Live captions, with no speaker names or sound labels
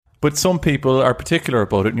But some people are particular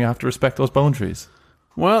about it, and you have to respect those boundaries.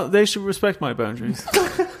 Well, they should respect my boundaries.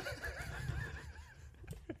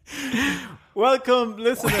 Welcome,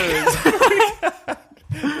 listeners.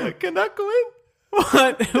 Can that go in?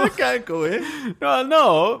 What? That can't go in.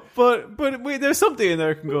 No, but there's something in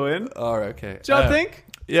there that can go in. All right, okay. Do you think?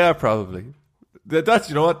 Yeah, probably. That's,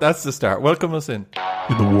 you know what? That's the start. Welcome us in.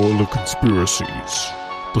 In the world of conspiracies,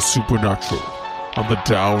 the supernatural, and the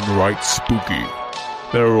downright spooky,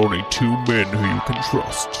 there are only two men who you can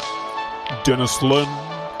trust. Dennis Lynn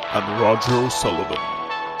and Roger O'Sullivan.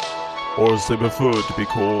 Or as they prefer to be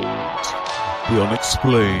called, the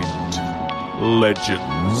Unexplained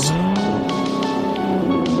Legends.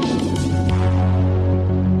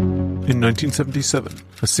 In 1977,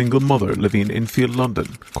 a single mother living in Enfield,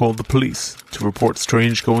 London, called the police to report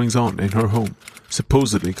strange goings-on in her home,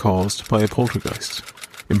 supposedly caused by a poltergeist.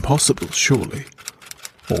 Impossible, surely.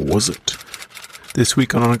 Or was it? This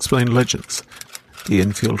week on Unexplained Legends, the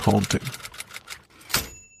Enfield haunting.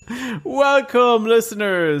 Welcome,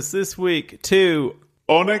 listeners, this week to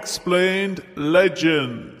Unexplained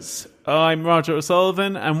Legends. I'm Roger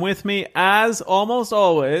O'Sullivan, and with me, as almost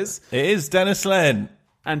always, It is Dennis Lynn.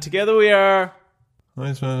 and together we are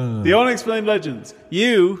No, the Unexplained Legends.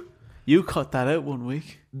 You cut that out one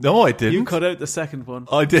week. I didn't. You cut out the second one.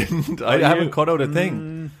 I didn't. I you? haven't cut out a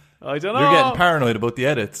thing. I don't know. You're getting paranoid about the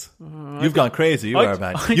edits. You've gone crazy. You are,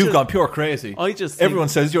 man. You've gone pure crazy. Everyone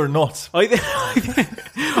says you're nuts.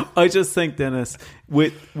 I just think, Dennis,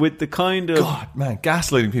 with the kind of God, man,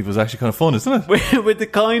 gaslighting people is actually kind of fun, isn't it? with the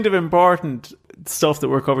kind of important stuff that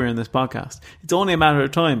we're covering in this podcast, it's only a matter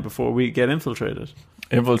of time before we get infiltrated.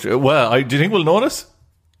 Well, do you think we'll notice?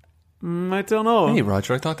 I don't know. Hey,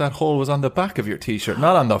 Roger, I thought that hole was on the back of your t-shirt,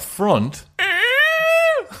 not on the front.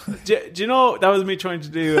 Do you know that was me trying to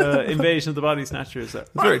do Invasion of the Body Snatchers?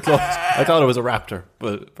 Very close. I thought it was a raptor,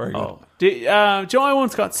 but very good. Do you know, I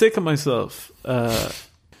once got sick of myself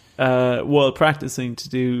while practicing to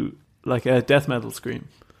do like a death metal scream.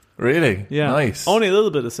 Really? Yeah, Nice. Only a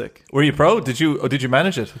little bit of sick. Were you pro? Did you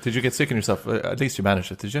manage it? Did you get sick in yourself? At least you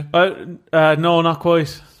managed it, did you? No, not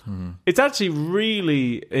quite. It's actually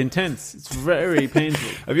really intense. It's very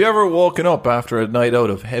painful. Have you ever woken up after a night out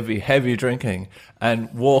of heavy drinking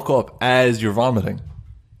and woke up as you're vomiting?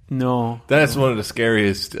 No. That's one of the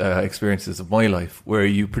scariest experiences of my life, where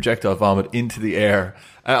you projectile vomit into the air.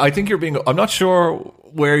 I think I'm not sure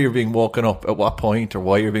where you're being woken up, at what point, or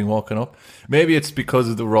why you're being woken up. Maybe it's because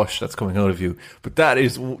of the rush that's coming out of you. But that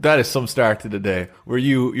is some start to the day, where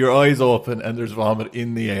your eyes open and there's vomit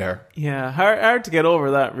in the air. Yeah, hard to get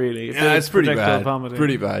over that, really. Yeah, it's pretty bad. Vomiting.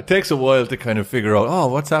 Pretty bad. It takes a while to kind of figure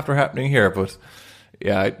out, what's after happening here, but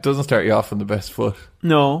yeah, it doesn't start you off on the best foot.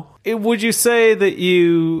 No. Would you say that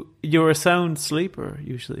you're a sound sleeper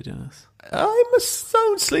usually, Dennis? I'm a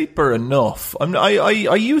sound sleeper enough.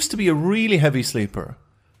 I used to be a really heavy sleeper.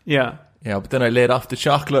 Yeah. Yeah, but then I laid off the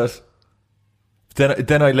chocolate.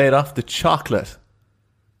 Then I laid off the chocolate.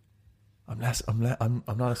 I'm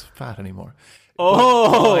not as fat anymore.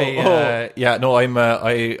 I'm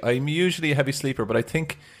usually a heavy sleeper, but I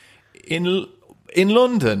think in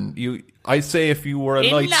London, I'd say if you were a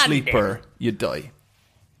light sleeper, you'd die.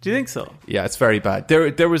 Do you think so? Yeah, it's very bad.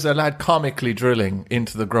 There was a lad comically drilling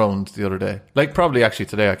into the ground the other day. Like, probably actually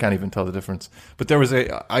today, I can't even tell the difference. But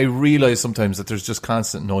I realise sometimes that there's just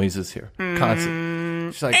constant noises here. Constant.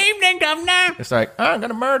 It's like, evening, Governor. It's like, I'm going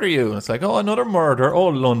to murder you. And it's like, another murder. Oh,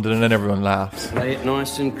 London. And then everyone laughs. Play it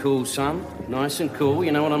nice and cool, son. Nice and cool,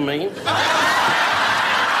 you know what I mean?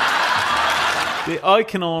 I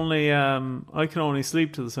can only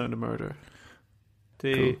sleep to the sound of murder.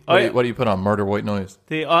 Cool. What do you put on? Murder, white noise.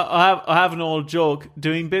 I have an old joke.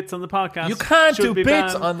 Doing bits on the podcast. You can't do bits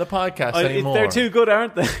banned. on the podcast anymore. They're too good,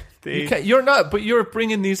 aren't they? You're not, but you're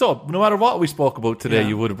bringing these up. No matter what we spoke about today,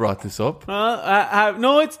 You would have brought this up.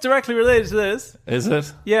 No, it's directly related to this. Is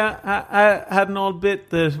it? Yeah, I had an old bit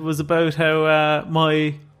that was about how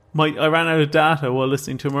I ran out of data while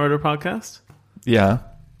listening to a murder podcast. Yeah.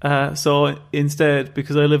 So instead,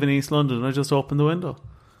 because I live in East London, I just opened the window.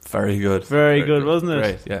 Very good. Very good, wasn't it?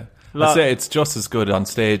 Great, yeah. I'd say it's just as good on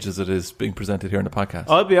stage as it is being presented here in the podcast.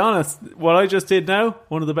 I'll be honest, what I just did now,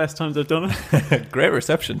 one of the best times I've done it. Great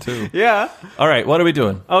reception too. Yeah. All right, what are we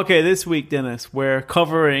doing? Okay, this week, Dennis, we're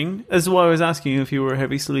covering, this is why I was asking you if you were a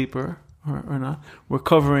heavy sleeper or not. We're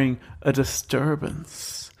covering a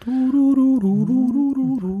disturbance.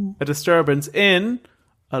 A disturbance in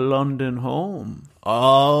a London home.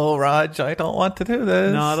 Oh, Raj, I don't want to do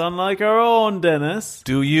this. Not unlike our own, Dennis.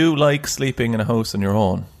 Do you like sleeping in a house on your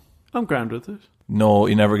own? I'm grand with it. No,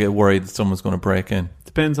 you never get worried that someone's going to break in.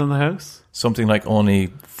 Depends on the house. Something like only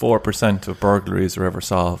 4% of burglaries are ever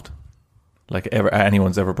solved. Like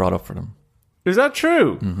anyone's ever brought up for them. Is that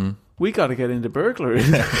true? Mm-hmm. We got to get into burglary.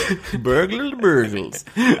 Burgles.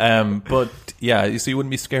 But yeah, so you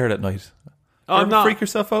wouldn't be scared at night. I'm not. Freak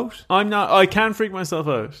yourself out? I'm not. I can freak myself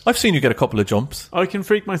out. I've seen you get a couple of jumps. I can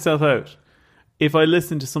freak myself out if I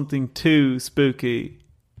listen to something too spooky.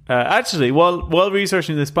 Actually, while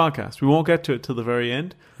researching this podcast, we won't get to it till the very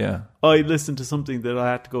end. Yeah. I listened to something that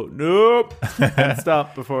I had to go, nope, and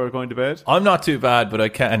stop before going to bed. I'm not too bad, but I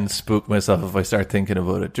can spook myself if I start thinking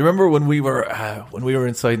about it. Do you remember when we were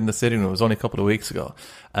inside in the sitting room? It was only a couple of weeks ago,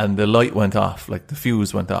 and the light went off, like the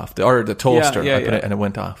fuse went off, or the toaster, and it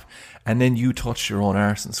went off, and then you touched your own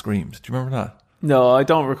arse and screamed. Do you remember that? No, I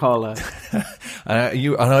don't recall that. I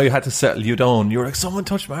know you had to settle you down. You were like, someone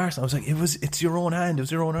touched my arse. I was like, it's your own hand. It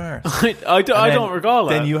was your own arse. I don't recall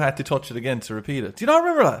that. Then you had to touch it again to repeat it. Do you not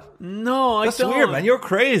remember that? No, I don't. That's weird, man. You're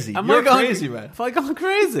crazy. You're crazy, man. Have I gone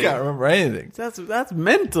crazy? You can't remember anything. That's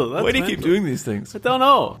mental. That's Why do you mental. keep doing these things? I don't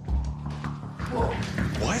know.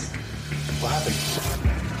 What? What happened?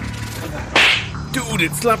 Dude,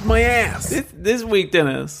 it slapped my ass. This week,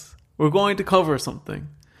 Dennis, we're going to cover something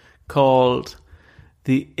called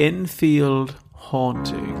the Enfield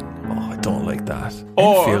haunting. Oh, I don't like that.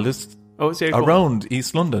 Or- Enfield is So around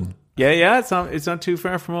East London. Yeah, it's not too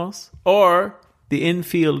far from us. Or the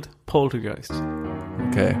Enfield poltergeist.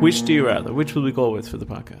 Okay. Which do you rather? Which will we go with for the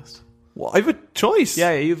podcast? Well, I have a choice.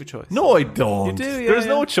 Yeah, you have a choice. No, I don't. You do, yeah, There's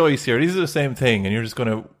no yeah. choice here. These are the same thing, and you're just going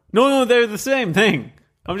to... No, they're the same thing.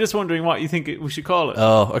 I'm just wondering what you think we should call it.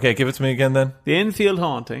 Oh, okay. Give it to me again then. The Enfield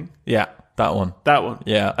haunting. Yeah, that one. That one.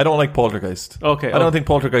 Yeah, I don't like poltergeist. Okay. I don't think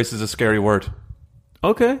poltergeist is a scary word.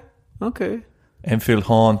 Okay. Enfield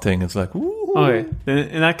haunting is like, ooh. Okay. Then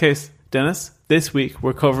in that case, Dennis, this week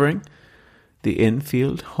we're covering the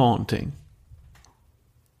Enfield haunting.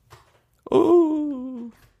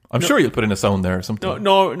 Ooh. I'm sure you'll put in a sound there or something.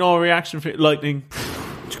 No reaction for lightning.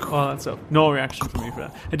 All that stuff. No reaction from me for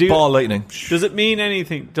that. Ball lightning. Does it mean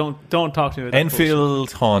anything? Don't talk to me about that.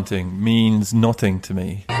 Enfield haunting means nothing to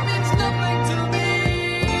me.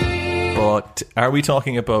 But are we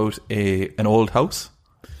talking about an old house?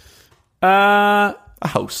 bullshit. A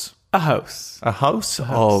house. A house. A house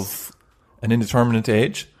of an indeterminate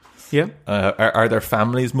age? Yeah. Are there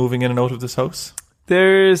families moving in and out of this house?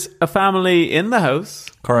 There's a family in the house.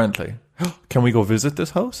 Currently. Can we go visit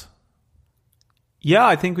this house? Yeah,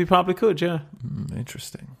 I think we probably could, yeah.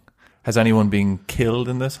 Interesting. Has anyone been killed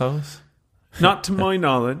in this house? Not to my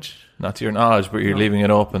knowledge. Not to your knowledge, but you're leaving it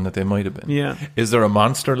open that they might have been. Yeah. Is there a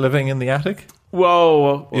monster living in the attic?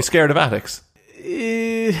 Whoa. You scared of attics?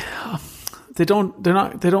 They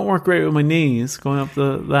don't work great with my knees going up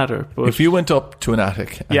the ladder. But If you went up to an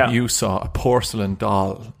attic and Yeah. you saw a porcelain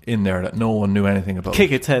doll in there that no one knew anything about,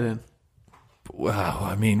 kick its head in. wow,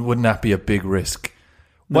 I mean, wouldn't that be a big risk?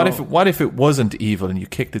 No. What if it wasn't evil and you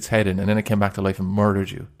kicked its head in and then it came back to life and murdered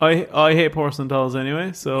you? I hate porcelain dolls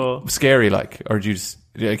anyway, so Scary, like, or do you just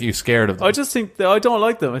like you scared of them? I just think that I don't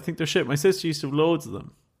like them. I think they're shit. My sister used to have loads of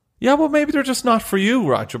them. Yeah, well, maybe they're just not for you,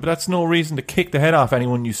 Roger. But that's no reason to kick the head off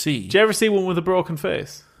anyone you see. Did you ever see one with a broken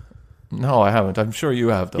face? No, I haven't. I'm sure you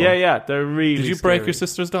have, though. Yeah, they're really. Did you break scary. your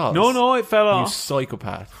sister's dolls? No, it fell You off.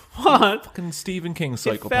 psychopath. What? Fucking Stephen King It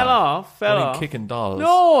psychopath. fell off. Running kicking dolls.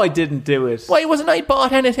 No, I didn't do it. Why wasn't I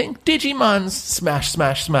bought anything? Digimons. Smash,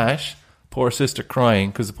 smash, smash. Poor sister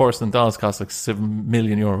crying because the porcelain dolls cost like €7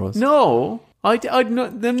 million. No,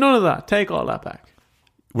 none of that. Take all that back.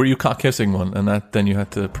 Were you cock kissing one and then you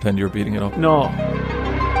had to pretend you were beating it up? No.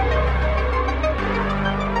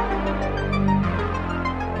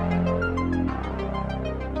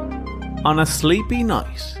 On a sleepy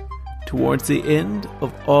night, towards the end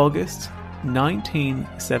of August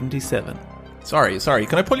 1977. Sorry.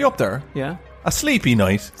 Can I pull you up there? Yeah? A sleepy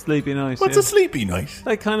night? Sleepy night. What's yeah. a sleepy night?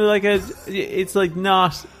 Like kind of like it's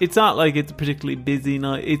not like it's a particularly busy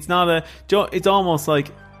night. It's almost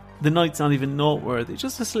like the night's not even noteworthy.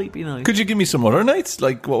 Just a sleepy night. Could you give me some other nights?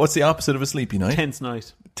 Like, what's the opposite of a sleepy night? Tense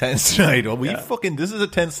night. Tense night. Oh, Yeah. this is a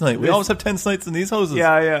tense night. We always have tense nights in these houses.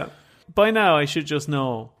 Yeah. By now I should just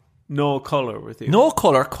know no colour with you. No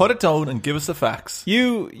colour. Cut it down and give us the facts.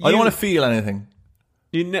 You I don't want to feel anything.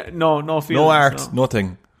 no feelings. No art.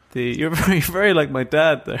 Nothing. You're very like my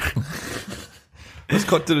dad there. Let's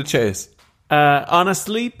cut to the chase. On a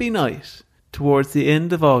sleepy night towards the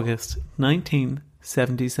end of August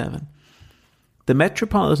 1977, the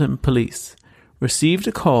Metropolitan Police received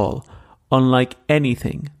a call unlike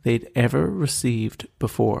anything they'd ever received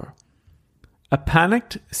before. A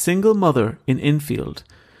panicked single mother in Enfield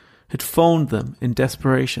had phoned them in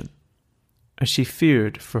desperation as she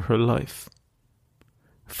feared for her life.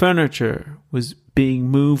 Furniture was being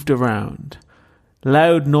moved around.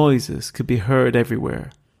 Loud noises could be heard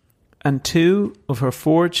everywhere. And 2 of her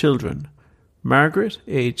 4 children, Margaret,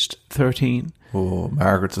 aged 13, Oh,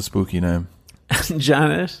 Margaret's a spooky name. and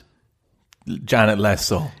Janet, Less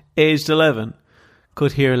so. aged 11,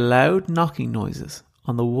 could hear loud knocking noises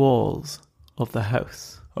on the walls of the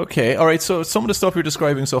house. Okay, all right. So some of the stuff you're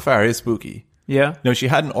describing so far is spooky. Yeah? No, she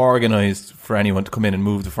hadn't organised for anyone to come in and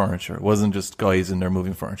move the furniture. It wasn't just guys in there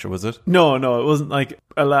moving furniture, was it? No, it wasn't like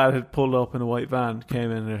a lad had pulled up in a white van,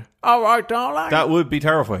 came in there. All right, darling. That would be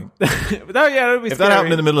terrifying. that would be If scary. that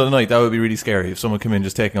happened in the middle of the night, that would be really scary. If someone came in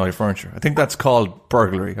just taking all your furniture, I think that's called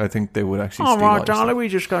burglary. I think they would actually. All steal all right, your darling, stuff. we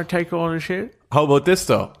just got to take all the shit. How about this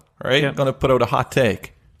though? All right, Yeah. I'm gonna put out a hot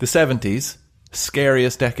take. The 70s,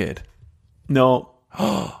 scariest decade. No.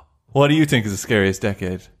 What do you think is the scariest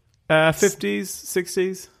decade? 50s,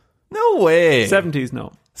 60s, No way. 70s,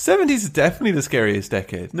 no. 70s is definitely the scariest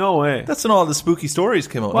decade. No way. That's when all the spooky stories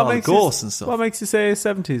came out, and all the ghosts and stuff. What makes you say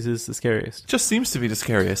 70s is the scariest? Just seems to be the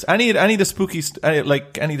scariest. Any of the spooky, any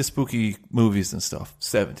of the spooky movies and stuff.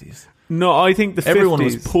 70s. No, I think the 50s. Everyone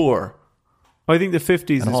was poor. I think the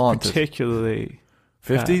 50s and is haunted. particularly...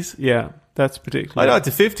 50s? Yeah, that's I particularly... thought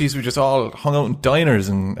the 50s we just all hung out in diners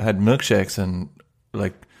and had milkshakes and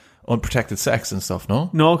like unprotected sex and stuff.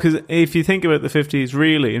 No, because if you think about the 50s,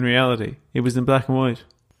 really, in reality, it was in black and white.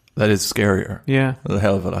 That is scarier. Yeah. A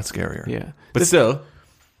hell of a lot scarier. Yeah. But still,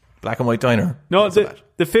 black and white diner. No, not so bad.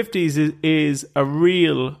 the 50s is a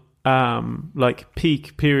real like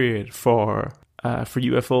peak period for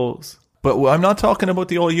UFOs. But I'm not talking about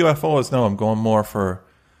the old UFOs now. I'm going more for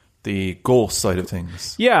the ghost side of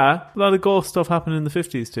things. Yeah, a lot of ghost stuff happened in the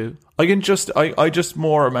 50s too. I just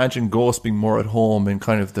more imagine ghosts being more at home in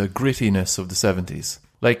kind of the grittiness of the 70s.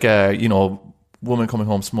 Like, woman coming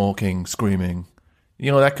home smoking, screaming.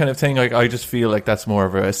 That kind of thing. Like, I just feel like that's more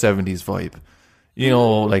of a 70s vibe.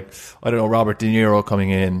 Like, I don't know, Robert De Niro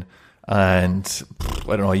coming in and,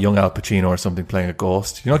 I don't know, young Al Pacino or something playing a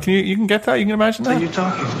ghost. You can get that? You can imagine that? Are you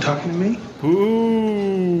talking to me?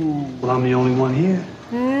 Ooh. Well, I'm the only one here.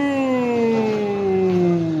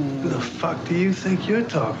 Who the fuck do you think you're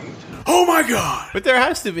talking to? Oh my god! But there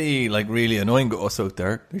has to be like really annoying ghosts out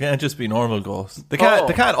there. They can't just be normal ghosts. They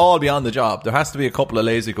can't all be on the job. There has to be a couple of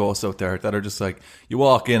lazy ghosts out there that are just like, you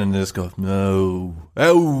walk in and they just go, no,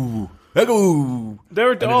 oh, oh.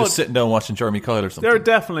 They're just sitting down watching Jeremy Kyle or something. There are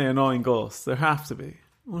definitely annoying ghosts. There have to be.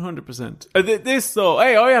 100%. This though,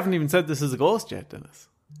 hey, I haven't even said this is a ghost yet, Dennis.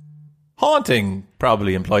 Haunting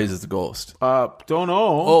probably implies it's a ghost. Don't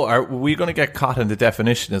know. Oh, are we going to get caught in the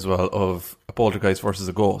definition as well of a poltergeist versus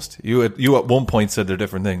a ghost? You at one point said they're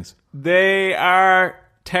different things. They are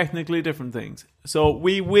technically different things. So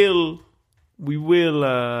we'll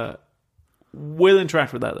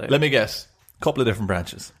interact with that later. Let me guess. A couple of different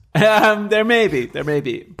branches. There may be.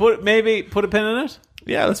 Put a pin in it.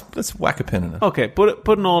 Yeah, let's whack a pin in it. Okay,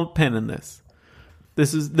 put an old pin in this.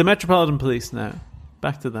 This is the Metropolitan Police now.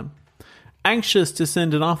 Back to them. Anxious to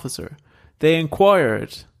send an officer, they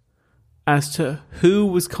inquired as to who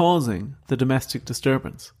was causing the domestic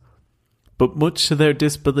disturbance. But much to their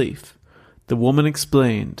disbelief, the woman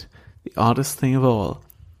explained the oddest thing of all.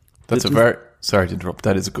 That's sorry to interrupt.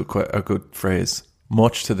 That is a good phrase.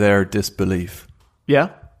 Much to their disbelief. Yeah?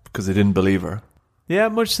 Because they didn't believe her. Yeah,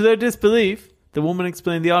 much to their disbelief, the woman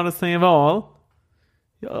explained the oddest thing of all.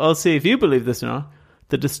 I'll see if you believe this or not.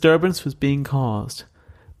 The disturbance was being caused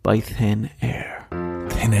by thin air.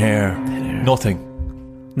 Thin air.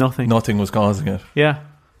 Nothing was causing it. Yeah.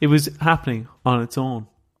 It was happening on its own.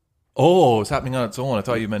 Oh, it was happening on its own. I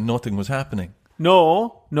thought you meant nothing was happening.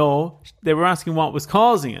 No. They were asking what was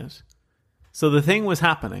causing it. So the thing was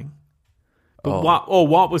happening. But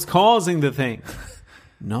what was causing the thing?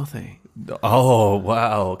 Nothing. Oh,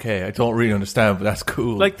 wow. Okay. I don't really understand, but that's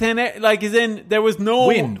cool. Like thin air, like as in there was no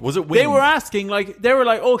wind. Was it wind? They were asking, they were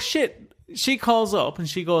like, oh shit. She calls up and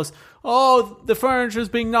she goes, oh, the furniture's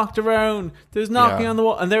being knocked around. There's knocking on the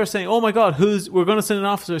wall. And they were saying, oh my God, we're going to send an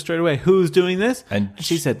officer straight away. Who's doing this? And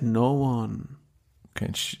she said, no one.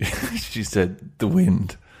 Okay, she said the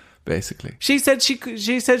wind, basically. She said she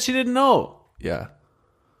didn't know. Yeah.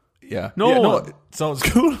 No one. No, it sounds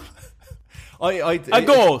cool.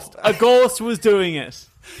 A ghost was doing it.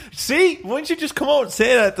 See, why don't you just come out and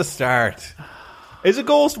say that at the start? Is a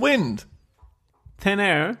ghost wind? Thin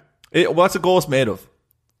air. What's a ghost made of?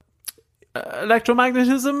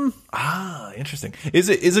 Electromagnetism. Ah, interesting.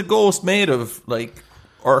 Is a ghost made of like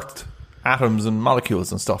earth atoms and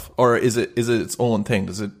molecules and stuff, or is it its own thing?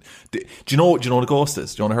 Do you know what a ghost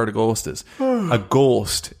is? Do you want to hear what a ghost is? A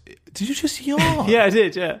ghost. Did you just yawn? Yeah, I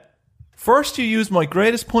did. Yeah. First, you used my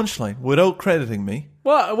greatest punchline without crediting me.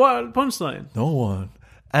 What punchline? No one.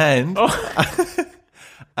 And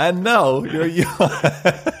and now you're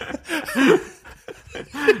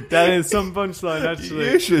That is some punchline,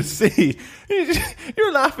 actually. You should see.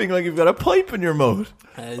 You're laughing like you've got a pipe in your mouth.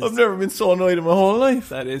 I've never been so annoyed in my whole life.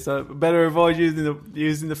 That is better avoid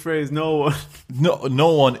using the phrase "no one."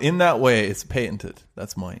 No one in that way is patented.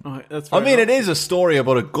 That's mine. Right, that's I mean, enough. it is a story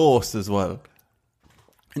about a ghost as well.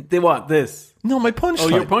 They what this? No, my punchline. Oh,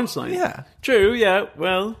 your punchline. Yeah, True. Yeah.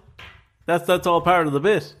 Well, that's all part of the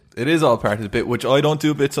bit. it is all part of the bit, which I don't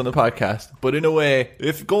do bits on the podcast. But in a way,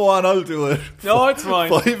 if go on, I'll do it. No, it's fine.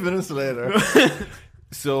 5 minutes later.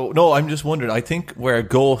 So no, I'm just wondering. I think where a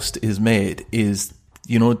ghost is made is,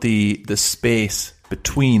 you know, the space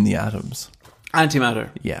between the atoms. Antimatter.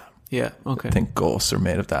 Yeah, Yeah. Okay. I think ghosts are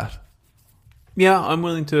made of that. Yeah, I'm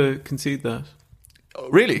willing to concede that. Oh,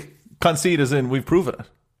 really? Concede as in we've proven it.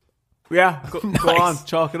 Yeah. Go on.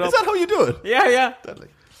 Chalk it up. Is that how you do it? Yeah. Deadly.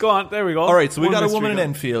 Go on. There we go. All right, so we One got a mystery woman in gone.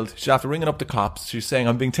 Enfield. She's after ringing up the cops. She's saying,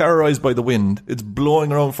 I'm being terrorised by the wind. It's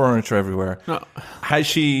blowing around furniture everywhere. No. Has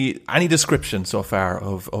she any description so far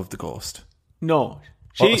of the ghost? No.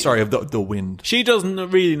 Of the wind. She doesn't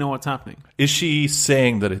really know what's happening. Is she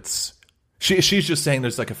saying that it's... She's just saying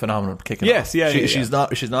there's like a phenomenon kicking Yes, off. yeah.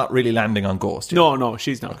 She's not really landing on ghost yet. No,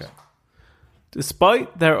 she's not. Okay.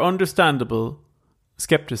 Despite their understandable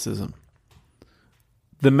skepticism,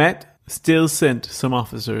 the Met still sent some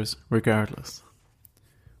officers regardless.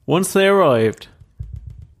 Once they arrived,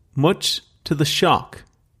 much to the shock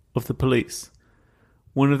of the police,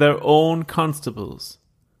 one of their own constables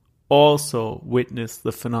also witnessed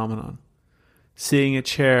the phenomenon, seeing a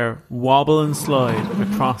chair wobble and slide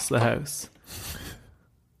across the house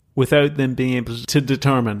without them being able to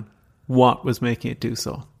determine what was making it do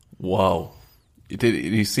so. Wow. Did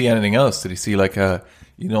he see anything else? Did he see like a...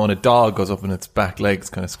 You know, when a dog goes up and its back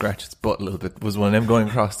legs kind of scratch its butt a little bit, was one of them going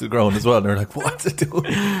across the ground as well? And they're like, what's it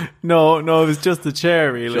doing? No, it was just the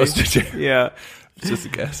chair, really. Just a chair. Yeah. Just a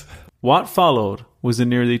guess. What followed was a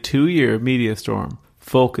nearly 2-year media storm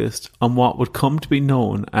focused on what would come to be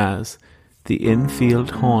known as the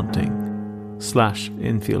Enfield haunting /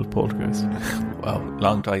 Enfield poltergeist. Wow,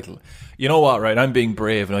 long title. You know what, right? I'm being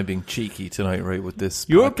brave and I'm being cheeky tonight, right, with this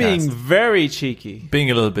You're podcast. being very cheeky.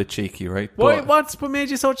 Being a little bit cheeky, right? What But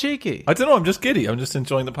made you so cheeky? I don't know, I'm just giddy. I'm just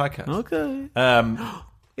enjoying the podcast. Okay. I'll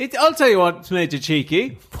I'll tell you what made you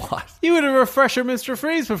cheeky. What? You had a refresher Mr.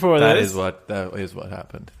 Freeze before That this. is what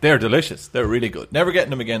happened. They're delicious. They're really good. Never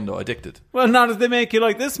getting them again, though. Addicted. Well, not as they make you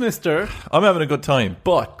like this, mister. I'm having a good time,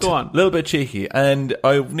 but Go on. a little bit cheeky. And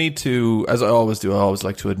I need to, as I always do, I always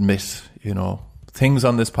like to admit, you know, things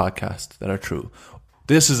on this podcast that are true.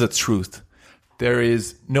 This is a truth. There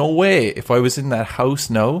is no way if I was in that house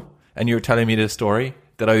now and you were telling me this story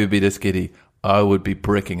that I would be this giddy. I would be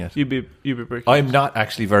bricking it. You'd be breaking. I'm not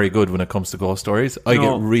actually very good when it comes to ghost stories. I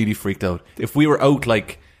No. get really freaked out. If we were out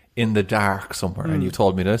like in the dark somewhere and you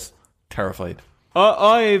told me this, terrified.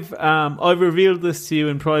 I've revealed this to you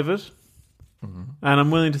in private, and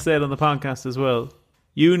I'm willing to say it on the podcast as well.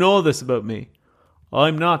 You know this about me.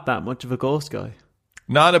 I'm not that much of a ghost guy.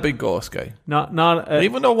 Not a big ghost guy. Even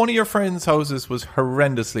Even though one of your friends' houses was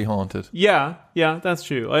horrendously haunted. yeah, that's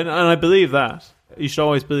true, and I believe that. You should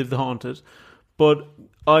always believe the haunted, but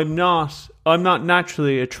I'm not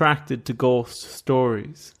naturally attracted to ghost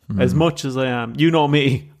stories as much as I am. You know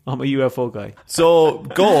me. I'm a UFO guy. So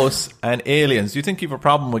ghosts and aliens. Do you think you have a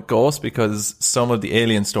problem with ghosts because some of the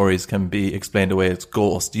alien stories can be explained away as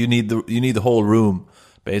ghosts? You need the whole room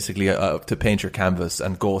basically to paint your canvas,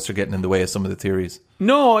 and ghosts are getting in the way of some of the theories.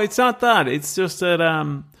 No, it's not that. It's just that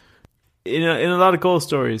in a lot of ghost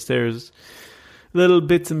stories, there's little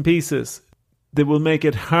bits and pieces that will make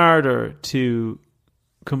it harder to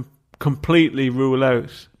completely rule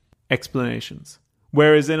out explanations.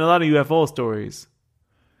 Whereas in a lot of UFO stories,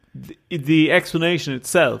 the explanation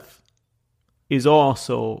itself is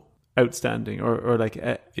also outstanding or like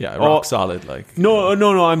Rock solid. Like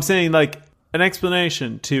no. I'm saying like an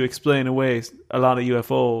explanation to explain away a lot of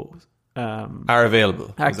UFO are available.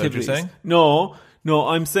 Is that what activities. you're saying? No,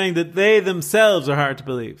 I'm saying that they themselves are hard to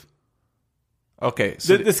believe. Okay,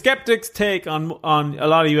 so The skeptics' take on a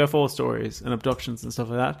lot of UFO stories and abductions and stuff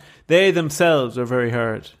like that, they themselves are very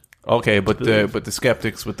hard. okay, but the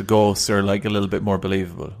skeptics with the ghosts are like a little bit more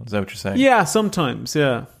believable. Is that what you're saying? Yeah, sometimes,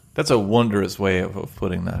 yeah. That's a wondrous way of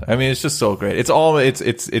putting that. I mean, it's just so great.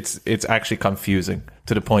 It's actually confusing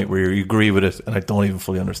to the point where you agree with it, and I don't even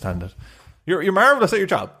fully understand it. You're marvelous at your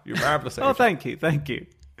job. You're marvelous at your job. Thank you.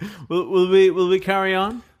 Will we carry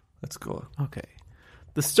on? Let's go. Okay.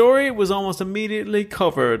 The story was almost immediately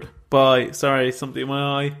covered by... Sorry, something in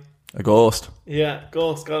my eye. A ghost. Yeah,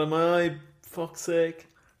 ghost got in my eye. Fuck's sake.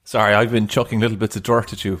 Sorry, I've been chucking little bits of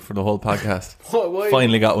dirt at you for the whole podcast. Why?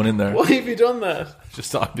 Finally got one in there. Why have you done that?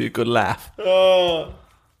 Just thought it'd be a good laugh. Oh.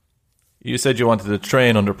 You said you wanted to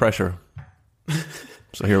train under pressure.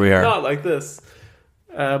 So here we are. Not like this.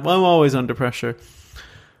 I'm always under pressure.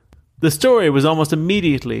 The story was almost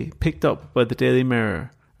immediately picked up by the Daily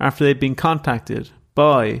Mirror after they'd been contacted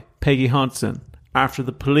by Peggy Hodgson after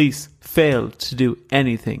the police failed to do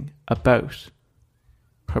anything about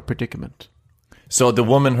her predicament. So the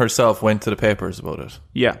woman herself went to the papers about it.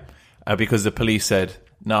 Yeah. Because the police said,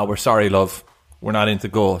 "No, we're sorry, love. We're not into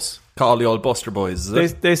ghosts. Call the old Buster Boys."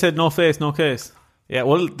 Is it? They said no face, no case. Yeah,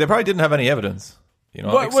 well, they probably didn't have any evidence. You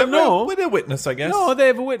know, Well, no. with a witness, I guess. No, they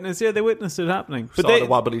have a witness. Yeah, they witnessed it happening. But Saw the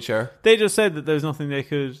wobbly chair. they just said that there's nothing they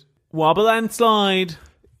could wobble and slide.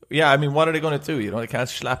 Yeah, I mean, what are they going to do? You know, they can't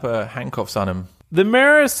slap handcuffs on him. The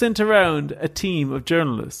Mirror sent around a team of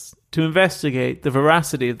journalists to investigate the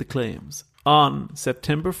veracity of the claims on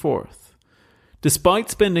September 4th. Despite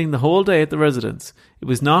spending the whole day at the residence, it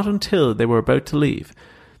was not until they were about to leave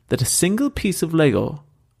that a single piece of Lego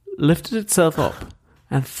lifted itself up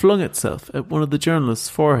and flung itself at one of the journalists'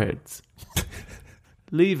 foreheads,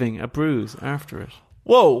 leaving a bruise after it.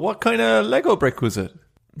 Whoa, what kind of Lego brick was it?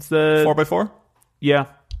 It's the 4x4? Yeah.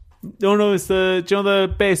 No, it's the, do you know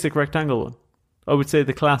the basic rectangle one? I would say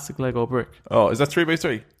the classic Lego brick. Oh, is that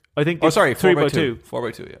 3x3? I think Oh, it's sorry, 3x2.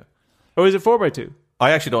 4x2, yeah. Or is it 4x2?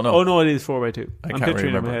 I actually don't know. Oh, no, it is 4x2. I'm can't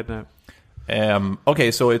picturing it in my remember. head now.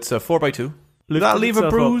 Okay, so it's a 4x2. Did that leave a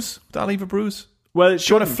bruise? Did that leave a bruise? Well, it Do you want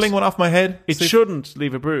shouldn't. to fling one off my head? It shouldn't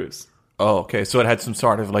leave a bruise. Oh, okay. So it had some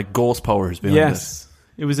sort of like ghost powers behind Yes.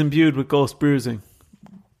 It was imbued with ghost bruising.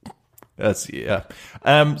 it. That's, yeah.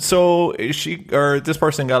 So this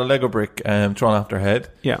person got a Lego brick thrown off their head.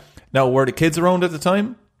 Yeah. Now, were the kids around at the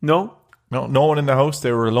time? No? No one in the house.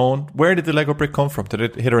 They were alone. Where did the Lego brick come from? Did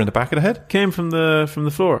it hit her in the back of the head? Came from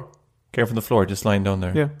the floor. Came from the floor, just lying down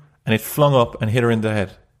there. Yeah. And it flung up and hit her in the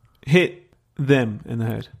head. Hit them in the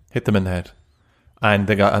head. Hit them in the head. And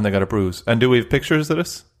they got a bruise. And do we have pictures of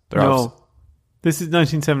this? No. This is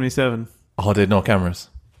 1977. Oh, they had no cameras.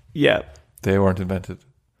 Yeah. They weren't invented.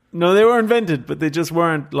 No, they were invented, but they just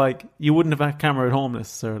weren't like, you wouldn't have had a camera at home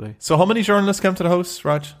necessarily. So how many journalists came to the house,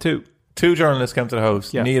 Raj? 2. 2 journalists came to the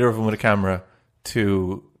house. Yeah. Neither of them with a camera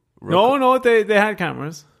to... No, they had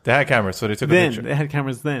cameras. They had cameras, so they took a picture. They had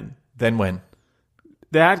cameras then. Then when?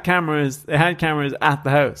 They had cameras at the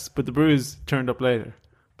house, but the bruise turned up later.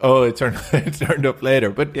 Oh, it turned up later.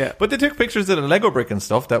 But Yeah. but they took pictures of the Lego brick and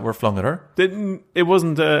stuff that were flung at her. It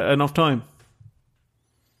wasn't enough time.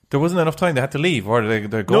 There wasn't enough time. They had to leave, or they're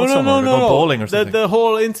going somewhere. They're going bowling or something. The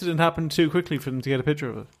whole incident happened too quickly for them to get a picture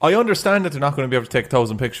of it. I understand that they're not going to be able to take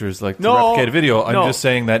 1,000 pictures to No, replicate a video. I'm no. just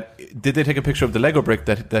saying that, did they take a picture of the Lego brick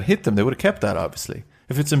that hit them? They would have kept that, obviously,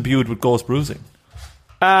 if it's imbued with ghost bruising.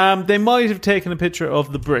 They might have taken a picture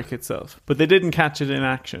of the brick itself, but they didn't catch it in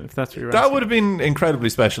action, if that's what you're That asking. would have been incredibly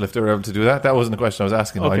special if they were able to do that. That wasn't the question I was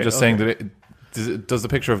asking. Okay, I'm just saying that does the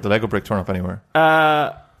picture of the Lego brick turn up anywhere?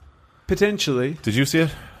 Potentially. Did you see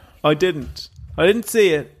it? I didn't see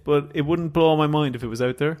it, but it wouldn't blow my mind if it was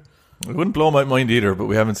out there. It wouldn't blow my mind either, but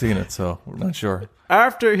we haven't seen it, so we're not sure.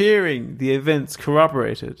 After hearing the events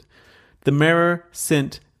corroborated, the Mirror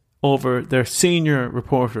sent over their senior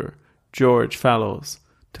reporter, George Fallows,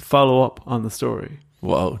 to follow up on the story.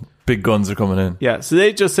 Wow, big guns are coming in. Yeah, so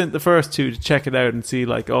they just sent the first 2 to check it out and see,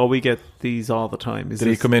 like, oh, we get these all the time. Did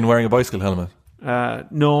he come in wearing a bicycle helmet?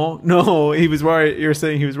 No, he was worried. You're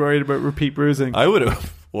saying he was worried about repeat bruising. I would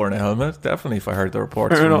have worn a helmet, definitely, if I heard the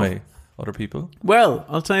reports Fair from enough. other people. Well,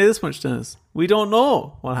 I'll tell you this much, Dennis. We don't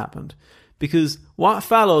know what happened because what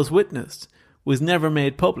Fallows witnessed was never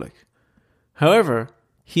made public. However,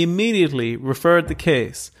 he immediately referred the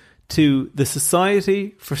case to the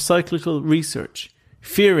Society for Cyclical Research,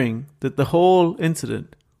 fearing that the whole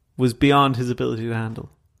incident was beyond his ability to handle.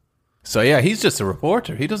 So yeah, he's just a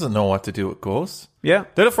reporter. He doesn't know what to do with ghosts. Yeah.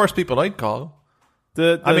 They're the first people I'd call.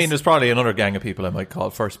 I mean, there's probably another gang of people I might call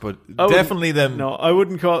first, but definitely them. No, I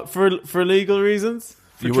wouldn't call for legal reasons,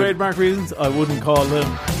 for You would- trademark reasons. I wouldn't call them.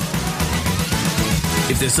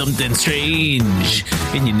 If there's something strange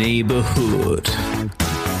in your neighborhood,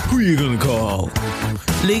 who are you gonna call?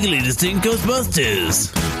 Legally Distinct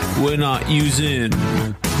Ghostbusters. We're not using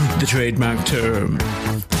the trademark term.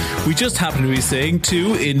 We just happen to be saying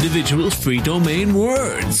 2 individual free domain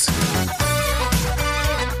words.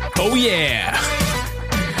 Oh yeah!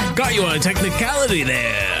 Got you on a technicality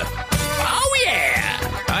there. Oh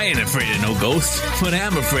yeah! I ain't afraid of no ghost, but I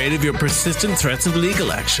am afraid of your persistent threats of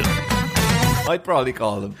legal action. I'd probably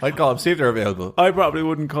call them. I'd call them, see if they're available. I probably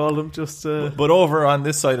wouldn't call them, just... But over on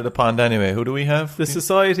this side of the pond anyway, who do we have? the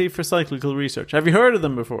Society for Cyclical Research. Have you heard of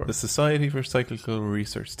them before? The Society for Cyclical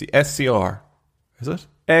Research. The SCR. Is it?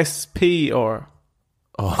 SPR.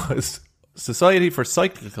 Oh, it's Society for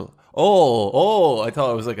Cyclical. Oh, I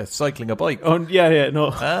thought it was like cycling a bike. Oh, yeah,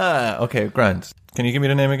 no. Okay, grand. Can you give me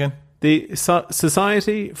the name again? The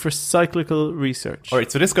Society for Cyclical Research. All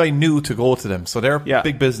right, so this guy knew to go to them. So they're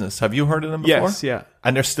big business. Have you heard of them before? Yes, yeah.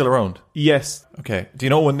 And they're still around? Yes. Okay. Do you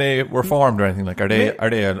know when they were formed or anything? Like, are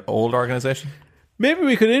they an old organisation? Maybe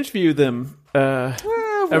we could interview them.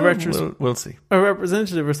 We'll see. A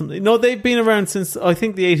representative or something. No, they've been around since, I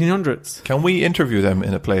think, the 1800s. Can we interview them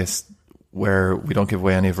in a place where we don't give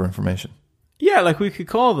away any of our information? Yeah, like we could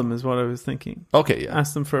call them is what I was thinking. Okay, yeah.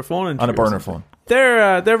 Ask them for a phone interview. On a burner phone.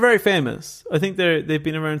 They're very famous. I think they've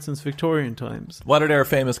been around since Victorian times. What are their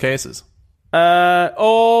famous cases?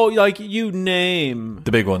 Like you name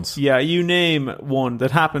the big ones. Yeah, you name one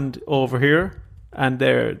that happened over here, and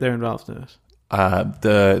they're involved in it.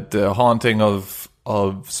 The haunting of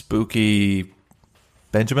spooky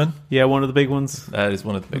Benjamin. Yeah, one of the big ones. That is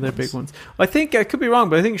one of the big ones. I think I could be wrong,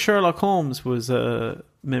 but I think Sherlock Holmes was a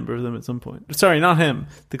member of them at some point. Sorry, not him.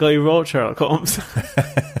 The guy who wrote Sherlock Holmes.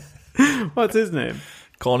 What's his name?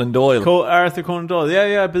 Conan Doyle. Arthur Conan Doyle.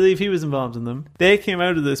 Yeah, I believe he was involved in them. They came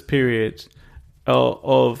out of this period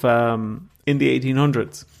of in the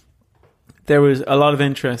 1800s. There was a lot of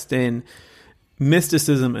interest in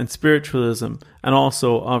mysticism and spiritualism, and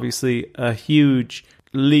also obviously a huge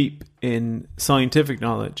leap in scientific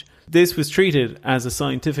knowledge. This was treated as a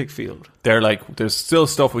scientific field. They're like, there's still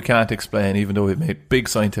stuff we can't explain, even though we've made big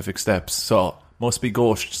scientific steps. So must be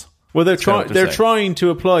ghosts. Well, they're trying to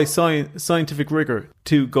apply scientific rigor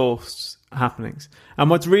to ghosts happenings. And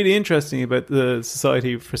what's really interesting about the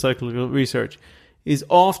Society for Cyclical Research is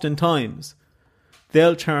oftentimes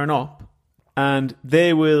they'll turn up and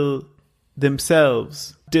they will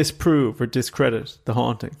themselves disprove or discredit the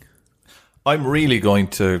haunting. I'm really going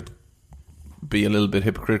to be a little bit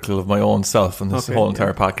hypocritical of my own self on this whole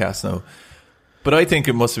entire podcast now. But I think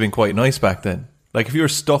it must have been quite nice back then. Like, if you were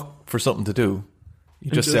stuck for something to do, you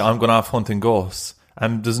just say, I'm going off hunting ghosts.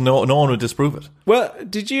 And there's no one would disprove it. Well,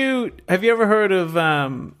 have you ever heard of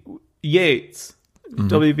Yeats? Mm-hmm.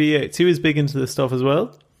 W.B. Yeats. He was big into this stuff as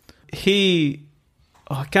well. Do you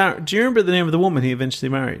remember the name of the woman he eventually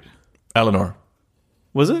married? Eleanor.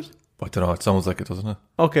 Was it? I don't know. It sounds like it, doesn't it?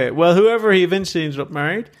 Okay. Well, whoever he eventually ended up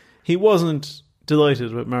married, he wasn't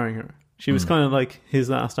delighted with marrying her. She was kind of like his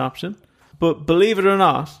last option. But believe it or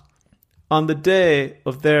not, on the day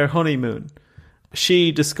of their honeymoon,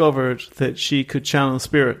 she discovered that she could channel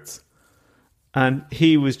spirits. And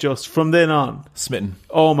he was just, from then on, smitten.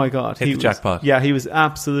 Oh my God. Hit the jackpot. Yeah, he was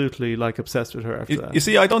absolutely like obsessed with her after that. You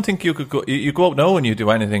see, I don't think you could go, you go out now and you do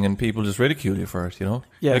anything and people just ridicule you for it, you know?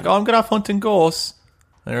 Yeah. Like, I'm going off hunting ghosts.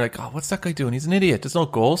 And they're like, oh, what's that guy doing? He's an idiot. There's no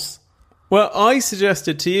ghosts. Well, I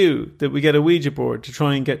suggested to you that we get a Ouija board to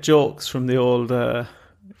try and get jokes from the old... and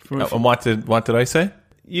what did I say?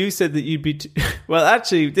 You said that you'd be... Well,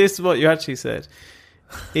 actually, this is what you actually said.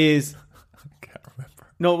 I can't remember.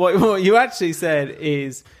 No, what you actually said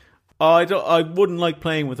is, I wouldn't like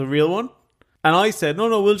playing with a real one. And I said,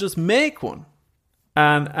 no, we'll just make one.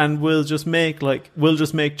 And we'll just make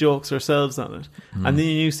jokes ourselves on it. And then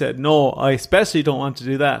you said, no, I especially don't want to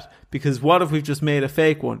do that, because what if we've just made a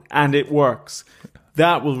fake one and it works?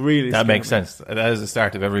 That will really... That makes sense. That is the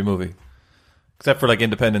start of every movie. Except for like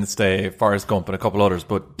Independence Day, Forrest Gump, and a couple others,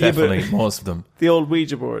 but definitely most of them. The old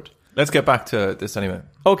Ouija board. Let's get back to this anyway.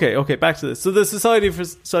 Okay, back to this. So the Society for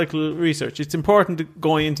Cyclical Research, it's important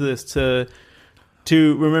going into this to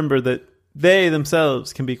remember that they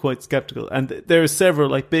themselves can be quite skeptical. And there are several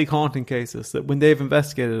like big haunting cases that when they've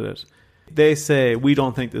investigated it, they say, we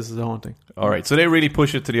don't think this is a haunting. All right, so they really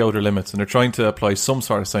push it to the outer limits and they're trying to apply some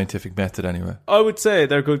sort of scientific method anyway. I would say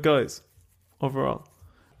they're good guys overall.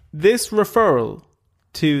 This referral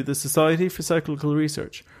to the Society for Cyclical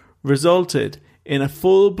Research resulted in a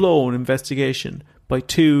full-blown investigation by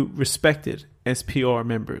two respected SPR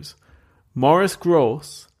members, Maurice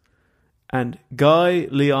Gross and Guy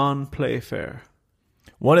Leon Playfair.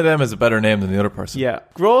 One of them has a better name than the other person. Yeah.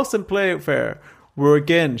 Gross and Playfair were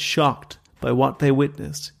again shocked by what they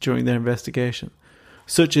witnessed during their investigation,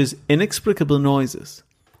 such as inexplicable noises,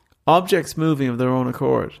 objects moving of their own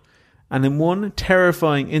accord, and in one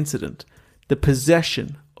terrifying incident, the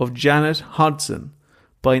possession of Janet Hodson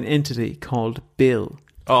by an entity called Bill.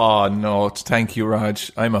 Oh, no. Thank you,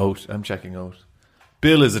 Raj. I'm out. I'm checking out.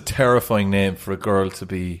 Bill is a terrifying name for a girl to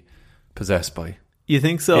be possessed by. You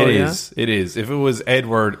think so? It Yeah? is. It is. If it was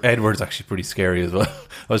Edward's actually pretty scary as well.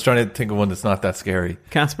 I was trying to think of one that's not that scary.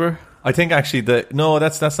 Casper? I think actually that's not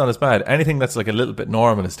as bad. Anything that's like a little bit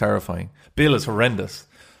normal is terrifying. Bill is horrendous.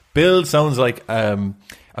 Bill sounds like a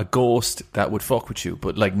ghost that would fuck with you,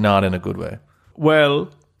 but like not in a good way.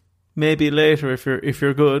 Well, maybe later if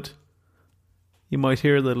you're good, you might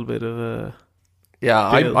hear a little bit of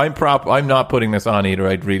Yeah, Bill. I'm not putting this on either.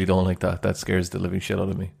 I really don't like that. That scares the living shit out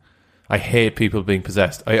of me. I hate people being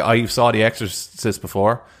possessed. I saw The Exorcist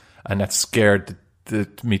before, and that scared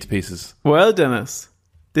me to pieces. Well, Dennis,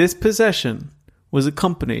 this possession was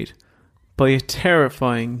accompanied by a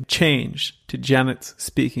terrifying change to Janet's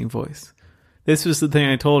speaking voice. This was the thing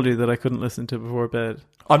I told you that I couldn't listen to before bed.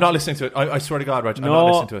 I'm not listening to it. I swear to God, Reg, I'm not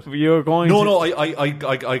listening to it. You're going No, to... no,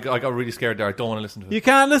 I got really scared there. I don't want to listen to it. You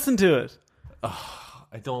can't listen to it.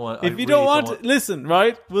 I don't want. If you don't want to listen,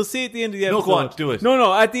 right? We'll see at the end of the episode. No, go on, do it.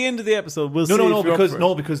 No, at the end of the episode, we'll see. No, if you're up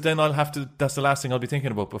for it. because then I'll have to. That's the last thing I'll be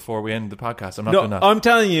thinking about before we end the podcast. I'm not doing that. I'm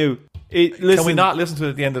telling you. Listen, Can we not listen to it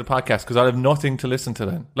at the end of the podcast? Because I'll have nothing to listen to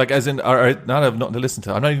then. Like, as in, or not have nothing to listen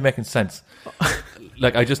to. I'm not even making sense.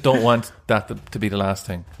 Like, I just don't want that to be the last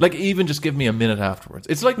thing. Like, even just give me a minute afterwards.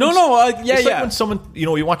 It's like it's like when someone,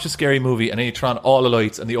 you watch a scary movie and then you turn on all the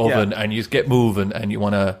lights and the oven and you just get moving and you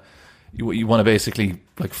want to basically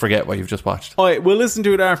like forget what you've just watched. All right, we'll listen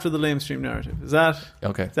to it after the lamestream narrative. Is that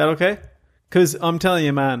okay? Is that okay? Because I'm telling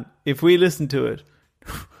you, man, if we listen to it,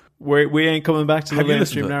 we ain't coming back to the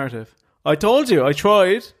lamestream narrative. I told you, I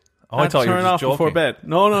tried. I thought you were turn just off joking. before bed.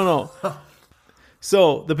 No.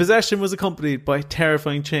 So the possession was accompanied by a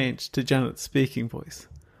terrifying change to Janet's speaking voice.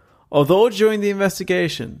 Although during the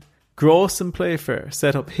investigation, Gross and Playfair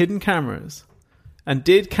set up hidden cameras and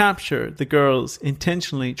did capture the girls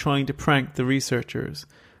intentionally trying to prank the researchers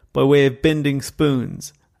by way of bending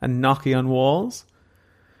spoons and knocking on walls,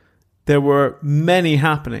 there were many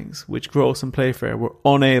happenings which Gross and Playfair were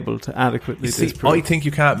unable to adequately disprove. I think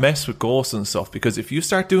you can't mess with ghosts and stuff, because if you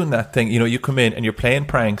start doing that thing, you come in and you're playing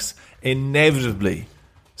pranks, inevitably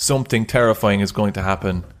something terrifying is going to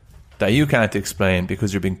happen that you can't explain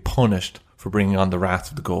because you're being punished for bringing on the wrath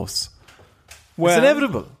of the ghosts. It's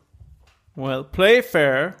inevitable. Well,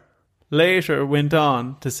 Playfair later went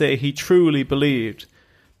on to say he truly believed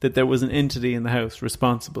that there was an entity in the house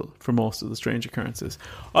responsible for most of the strange occurrences.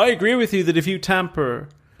 I agree with you that if you tamper,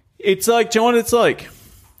 it's like, do you know what it's like?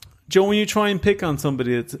 Joe, when you try and pick on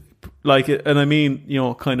somebody, it's like, and I mean,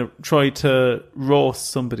 kind of try to roast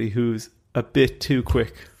somebody who's a bit too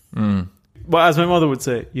quick. Well, as my mother would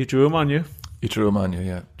say, you drew him on you. You drew him on you,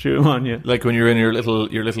 yeah. Drew him on you. Like when you're in your little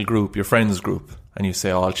group, your friends group, and you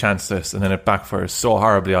say, "Oh, I'll chance this," and then it backfires so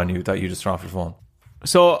horribly on you that you just turn off your phone.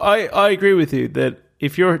 So I agree with you that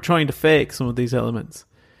if you're trying to fake some of these elements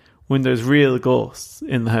when there's real ghosts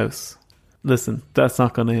in the house, listen, that's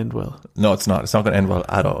not going to end well. No, it's not. It's not going to end well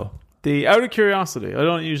at all. Out of curiosity, I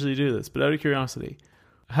don't usually do this, but out of curiosity,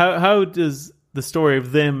 how does the story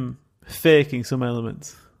of them faking some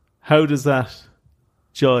elements, how does that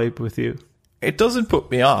jibe with you? It doesn't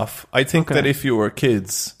put me off. I think that if you were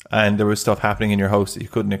kids and there was stuff happening in your house that you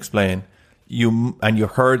couldn't explain, you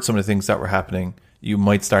heard some of the things that were happening, you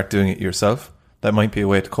might start doing it yourself. That might be a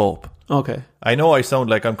way to cope. Okay. I know I sound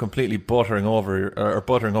like I'm completely buttering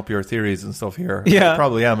up your theories and stuff here. Yeah. I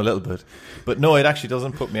probably am a little bit. But no, it actually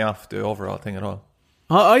doesn't put me off the overall thing at all.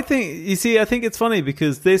 I think it's funny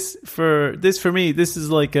because this for me, this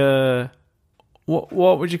is like a,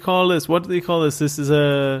 what would you call this? What do they call this? This is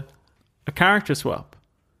a character swap.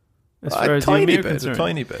 As far as a concerned.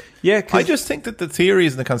 tiny bit. Yeah, I just think that the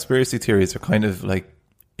theories and the conspiracy theories are kind of like,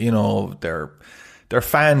 they're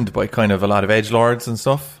fanned by kind of a lot of edgelords and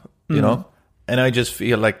stuff, you know? And I just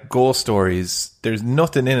feel like ghost stories, there's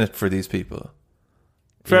nothing in it for these people.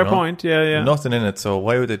 Fair point, yeah. Nothing in it, so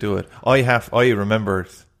why would they do it? I remembered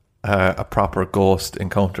a proper ghost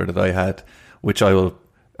encounter that I had, which I will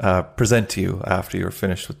present to you after you're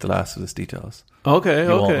finished with the last of its details. Okay, You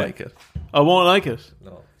won't like it. I won't like it.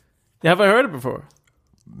 No. Have I heard it before?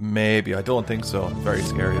 Maybe, I don't think so. Very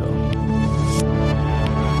scary though.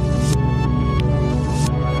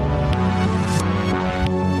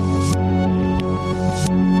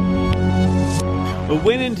 But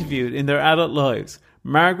when interviewed in their adult lives,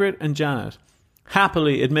 Margaret and Janet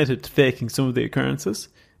happily admitted to faking some of the occurrences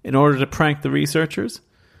in order to prank the researchers,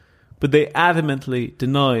 but they adamantly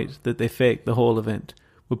denied that they faked the whole event,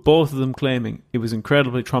 with both of them claiming it was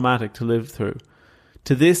incredibly traumatic to live through.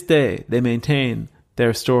 To this day, they maintain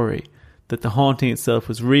their story that the haunting itself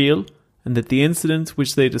was real and that the incidents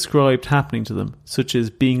which they described happening to them, such as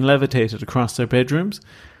being levitated across their bedrooms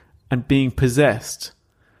and being possessed,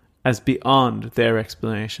 as beyond their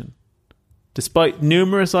explanation. Despite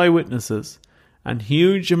numerous eyewitnesses and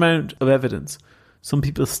huge amount of evidence, some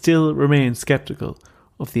people still remain skeptical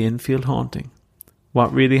of the Enfield haunting.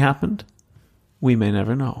 What really happened? We may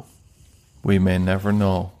never know. We may never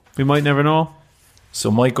know. We might never know.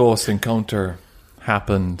 So my ghost encounter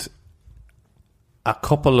happened a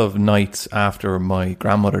couple of nights after my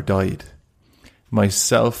grandmother died.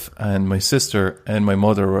 Myself and my sister and my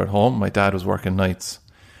mother were at home. My dad was working nights.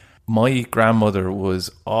 My grandmother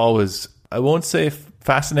was always, I won't say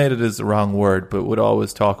fascinated is the wrong word, but would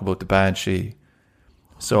always talk about the banshee.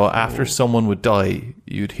 So after someone would die,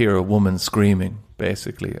 you'd hear a woman screaming,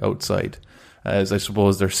 basically, outside, as I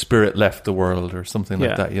suppose their spirit left the world or something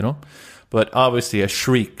like that, you know? But obviously a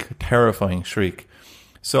shriek, a terrifying shriek.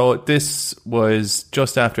 So this was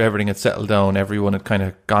just after everything had settled down. Everyone had kind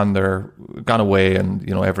of gone away, and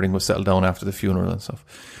you know everything was settled down after the funeral and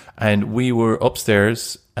stuff. And we were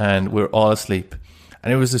upstairs, and we were all asleep.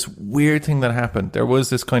 And it was this weird thing that happened. There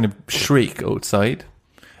was this kind of shriek outside.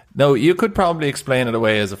 Now, you could probably explain it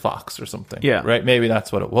away as a fox or something. Yeah. Right? Maybe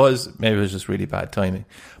that's what it was. Maybe it was just really bad timing.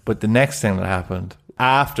 But the next thing that happened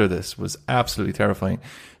after this was absolutely terrifying.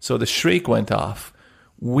 So the shriek went off.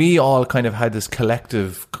 We all kind of had this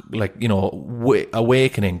collective, like, you know,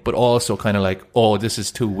 awakening, but also kind of like, oh, this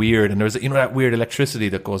is too weird. And there's, you know, that weird electricity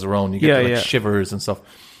that goes around. You get shivers and stuff.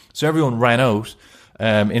 So everyone ran out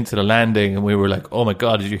into the landing, and we were like, oh my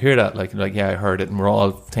God, did you hear that? Like, yeah, I heard it. And we're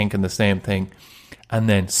all thinking the same thing. And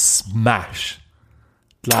then smash,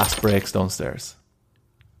 glass breaks downstairs.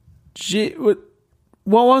 Gee, what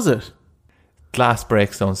was it? Glass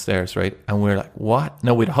breaks downstairs, right? And we're like, what?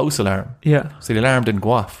 No, we had a house alarm. Yeah. So the alarm didn't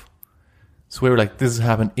go off. So we were like, this has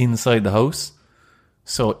happened inside the house.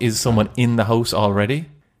 So is someone in the house already?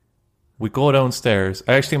 We go downstairs.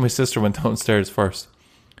 Actually, my sister went downstairs first.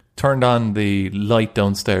 Turned on the light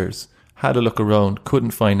downstairs. Had a look around.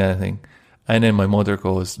 Couldn't find anything. And then my mother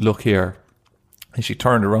goes, look here. And she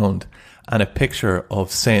turned around, and a picture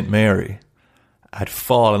of Saint Mary had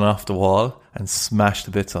fallen off the wall and smashed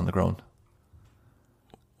to bits on the ground.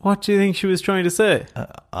 What do you think she was trying to say?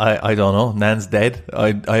 I don't know. Nan's dead.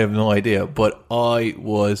 I have no idea. But I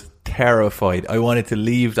was terrified. I wanted to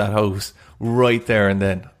leave that house right there and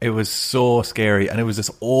then. It was so scary. And it was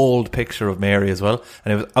this old picture of Mary as well.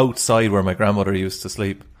 And it was outside where my grandmother used to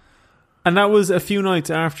sleep. And that was a few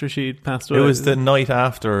nights after she'd passed away. It was the night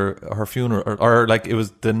after her funeral, or like it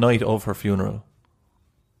was the night of her funeral.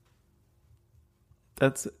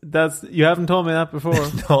 That's you haven't told me that before.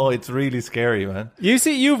 No, it's really scary, man. You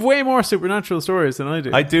see, you've way more supernatural stories than I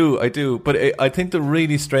do. I do. But I think the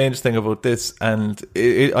really strange thing about this, and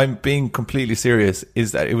I'm being completely serious,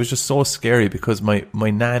 is that it was just so scary because my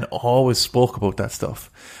nan always spoke about that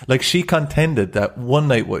stuff. Like, she contended that one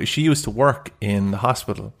night, she used to work in the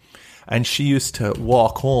hospital. And she used to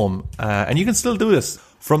walk home, and you can still do this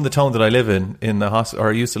from the town that I live in the hospital, or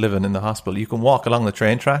I used to live in the hospital. You can walk along the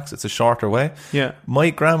train tracks. It's a shorter way. Yeah. My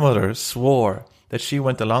grandmother swore that she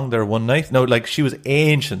went along there one night. No, like, she was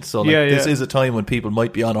ancient, so like, this is a time when people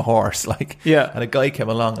might be on a horse, like. Yeah. And a guy came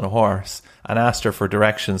along on a horse and asked her for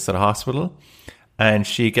directions to the hospital, and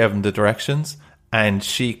she gave him the directions, and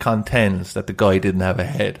she contends that the guy didn't have a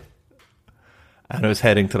head, and was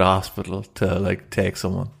heading to the hospital to like take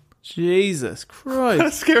someone. Jesus Christ.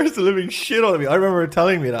 That scares the living shit out of me. I remember her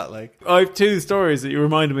telling me that. Like, I have two stories that you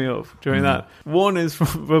reminded me of during that. One is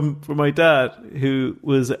from my dad, who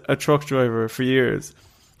was a truck driver for years.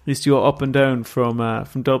 He used to go up and down from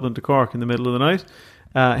Dublin to Cork in the middle of the night.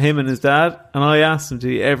 Him and his dad. And I asked him,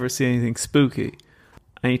 did he ever see anything spooky?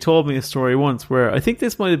 And he told me a story once where, I think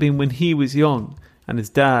this might have been when he was young and his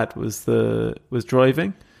dad was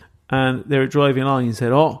driving. And they were driving along, and he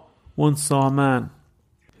said, once saw a man.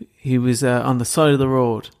 He was on the side of the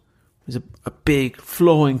road. It was a big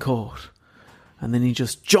flowing coat. And then he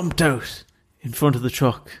just jumped out in front of the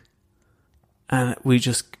truck. And we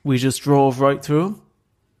just drove right through him.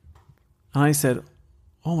 And I said,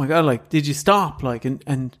 oh my God, like, did you stop? Like,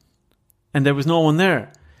 and there was no one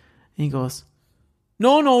there. And he goes,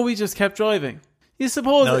 no, we just kept driving. You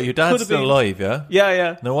suppose no, your dad's still alive, yeah?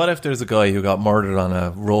 Yeah. Now, what if there's a guy who got murdered on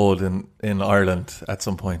a road in Ireland at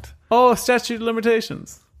some point? Oh, statute of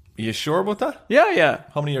limitations. Are you sure about that? Yeah.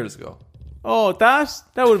 How many years ago? Oh, that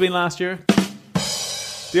would have been last year.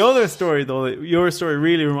 The other story, though, that your story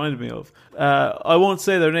really reminded me of, I won't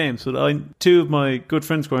say their names, but two of my good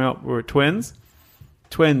friends growing up were twins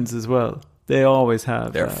as well. They always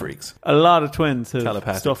have. They're freaks. A lot of twins have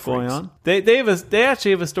Telepathic stuff going freaks. on. They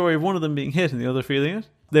actually have a story of one of them being hit and the other feeling it.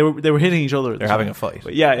 They were hitting each other. They're having a fight.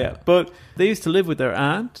 But yeah. But they used to live with their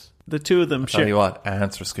aunt. The two of them Tell you what,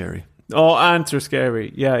 ants are scary. Oh, ants are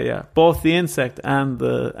scary. Yeah. Both the insect and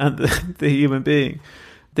the human being.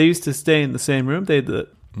 They used to stay in the same room.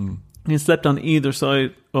 You slept on either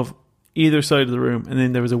side of the room, and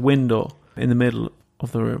then there was a window in the middle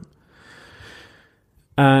of the room.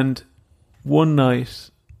 And one night,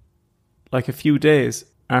 like a few days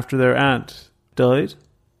after their aunt died,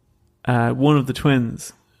 one of the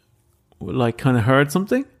twins like kind of heard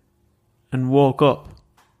something and woke up,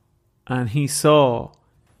 and he saw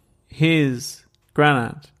his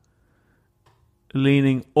grandaunt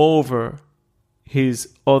leaning over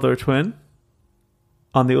his other twin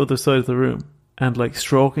on the other side of the room and like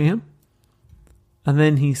stroking him. And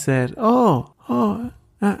then he said,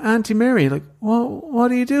 Auntie Mary, like,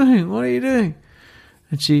 what are you doing?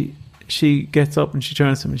 And she gets up and she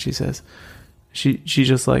turns to him and she says, she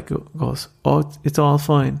just like goes, oh, it's all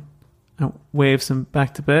fine, and waves him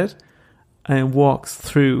back to bed and walks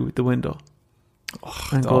through the window. Oh,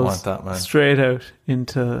 and I don't goes want that, man. straight out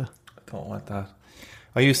into... I don't want that.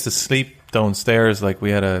 I used to sleep downstairs, like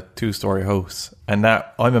we had a 2-story house, and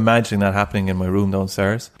that I'm imagining that happening in my room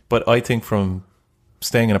downstairs. But I think from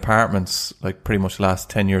staying in apartments like pretty much the last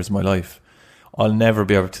 10 years of my life, I'll never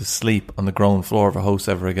be able to sleep on the ground floor of a house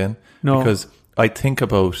ever again. No. Because I think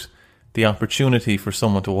about the opportunity for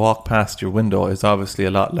someone to walk past your window is obviously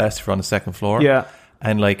a lot less if you're on the second floor. Yeah.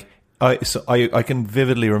 And like I can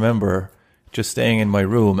vividly remember just staying in my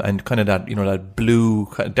room and kind of that, you know, that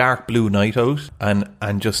blue, dark blue night out,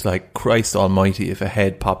 and just like, Christ almighty, if a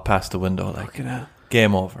head popped past the window, like,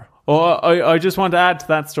 game over. Oh, I just want to add to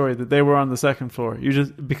that story that they were on the second floor.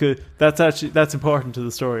 Because that's important to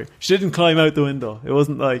the story. She didn't climb out the window. It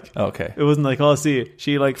wasn't like, oh, see it.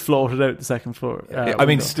 She like floated out the second floor. I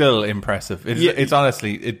mean, still impressive. It's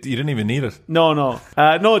honestly, you didn't even need it.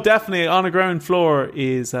 No, definitely on a ground floor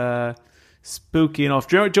is spooky enough.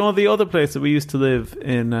 Do you know the other place that we used to live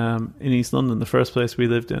in East London, the first place we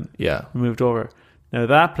lived in? Yeah. We moved over. Now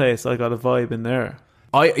that place, I got a vibe in there.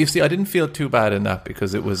 You see, I didn't feel too bad in that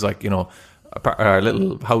because it was like, you know, our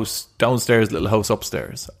little house downstairs, little house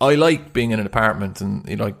upstairs. I like being in an apartment and,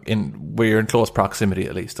 you know, where you're in close proximity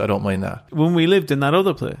at least. I don't mind that. When we lived in that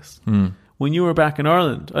other place, when you were back in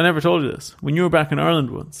Ireland, I never told you this. When you were back in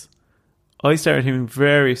Ireland once, I started hearing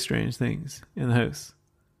very strange things in the house.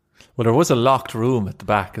 Well, there was a locked room at the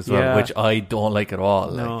back as well, Yeah. which I don't like at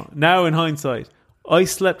all. No. Like. Now in hindsight, I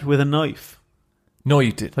slept with a knife. No,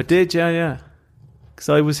 you did. I did, yeah. Because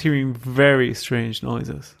I was hearing very strange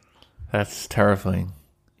noises. That's terrifying.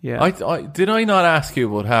 Yeah. Did I not ask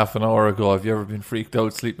you about half an hour ago, have you ever been freaked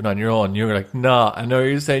out sleeping on your own? You were like, nah. And now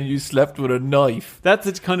you're saying you slept with a knife. That's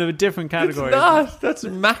a kind of a different category. It's not. That's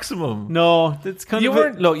maximum. No, that's kind You of...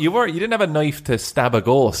 weren't. Look, you didn't have a knife to stab a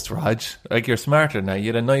ghost, Raj. Like, you're smarter now. You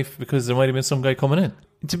had a knife because there might have been some guy coming in.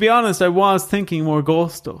 To be honest, I was thinking more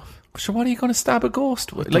ghost stuff. So what are you going to stab a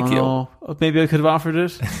ghost with? I don't know. Maybe I could have offered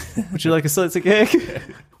it. Would you like a slice of cake?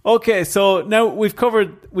 Okay, so now we've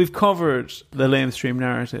covered the lamestream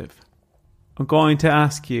narrative. I'm going to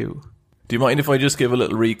ask you. Do you mind if I just give a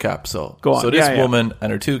little recap? So Go on. So this woman and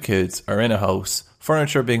her 2 kids are in a house,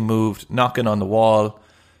 furniture being moved, knocking on the wall,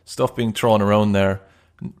 stuff being thrown around there,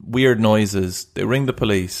 weird noises. They ring the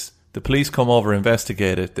police. The police come over,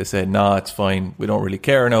 investigate it. They say, nah, it's fine. We don't really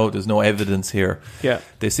care now. There's no evidence here. Yeah.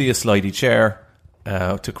 They see a slidey chair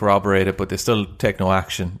to corroborate it, but they still take no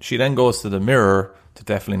action. She then goes to the Mirror to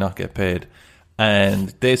definitely not get paid.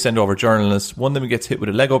 And they send over journalists. One of them gets hit with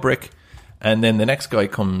a Lego brick. And then the next guy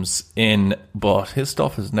comes in, but his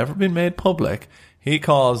stuff has never been made public. He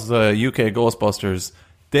calls the UK Ghostbusters.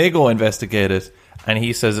 They go investigate it. And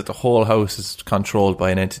he says that the whole house is controlled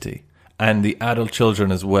by an entity. And the adult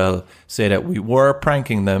children as well say that we were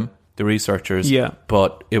pranking them, the researchers,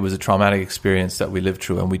 but it was a traumatic experience that we lived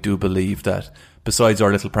through, and we do believe that besides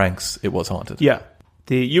our little pranks, it was haunted. Yeah.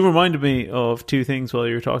 You reminded me of 2 things while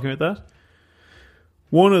you were talking about that.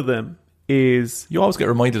 One of them is... You always get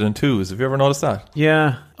reminded in 2s. Have you ever noticed that?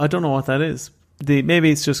 Yeah, I don't know what that is.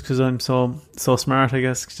 Maybe it's just because I'm so smart, I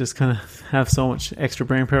guess. Just kind of have so much extra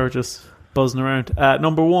brain power just buzzing around.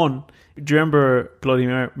 Number 1, do you remember Bloody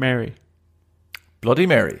Mary? Bloody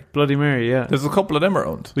Mary? Bloody Mary, yeah. There's a couple of them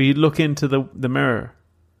around. We look into the mirror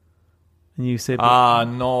and you say...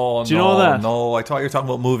 no. Do you know that? No, I thought you were talking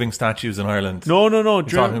about moving statues in Ireland. No. You're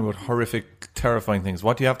talking about horrific, terrifying things.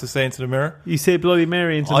 What do you have to say into the mirror? You say Bloody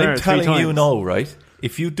Mary into the mirror 3 times. I'm telling you now, right?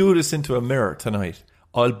 If you do this into a mirror tonight,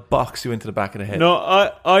 I'll box you into the back of the head.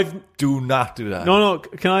 No, I've... Do not do that. No,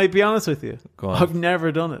 can I be honest with you? Go on. I've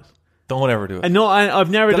never done it. Don't ever do it. No, I've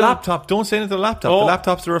never done the laptop. Don't say it into the laptop. The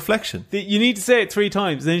laptop's a reflection. You need to say it 3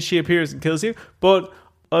 times, then she appears and kills you. But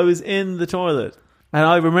I was in the toilet and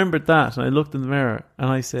I remembered that, and I looked in the mirror and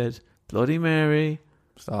I said, Bloody Mary.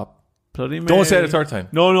 Stop. Bloody Mary. Don't say it a third time.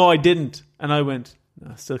 No, I didn't. And I went,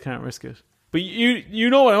 no, I still can't risk it. But you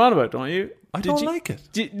know what I'm on about, don't you? I don't like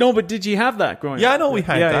it. No, but did you have that growing up? Yeah, I know we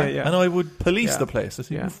had that. Yeah. And I would police the place. I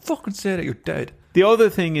said, Yeah. you fucking say that, you're dead. The other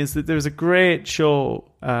thing is that there's a great show,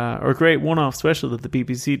 or a great one-off special that the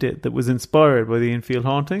BBC did that was inspired by the Enfield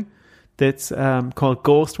haunting. That's called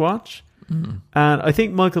Ghost Watch. And I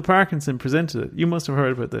think Michael Parkinson presented it. You must have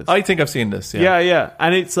heard about this. I think I've seen this, yeah. Yeah.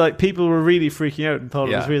 And it's like people were really freaking out and thought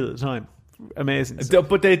it was real at the time. Amazing.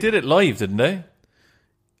 But they did it live, didn't they?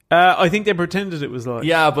 I think they pretended it was live.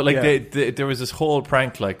 Yeah, but there was this whole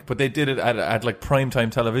prank, but they did it at like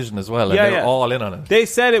primetime television as well, and they were all in on it. They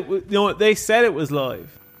said it was, they said it was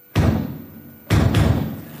live.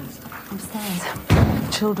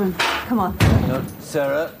 Upstairs. Children, come on. No,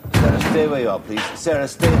 Sarah, stay where you are, please. Sarah,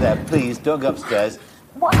 stay there, please. Don't go upstairs.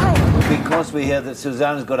 Why? Because we hear that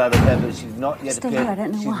Suzanne's got out of bed, but she's not yet Stay appeared. here, I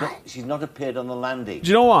don't know why. She's not appeared on the landing. Do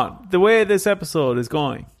you know what? The way this episode is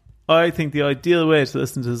going, I think the ideal way to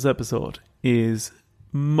listen to this episode is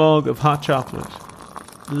mug of hot chocolate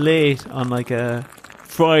late on like a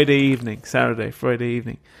Friday evening, Friday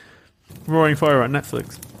evening, Roaring Fire on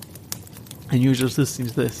Netflix, and you're just listening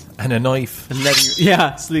to this And a knife.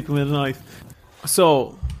 and sleeping with a knife.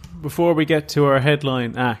 So before we get to our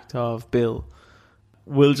headline act of Bill,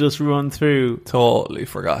 we'll just run through. Totally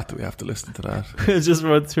forgot that we have to listen to that. We'll just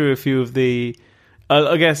run through a few of the.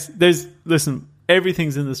 I guess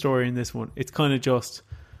everything's in the story in this one. It's kind of just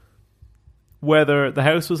whether the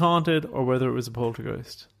house was haunted or whether it was a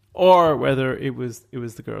poltergeist or whether it was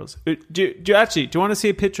the girls. Do you want to see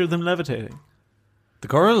a picture of them levitating? The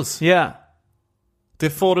girls? Yeah. They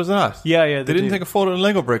have photos of that? Yeah. They didn't take a photo of the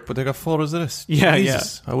Lego brick, but they got photos of this. Yeah,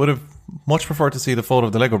 Jesus. I would have much preferred to see the photo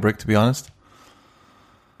of the Lego brick, to be honest.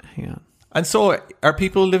 Hang on. And so, are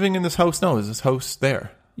people living in this house now? Is this house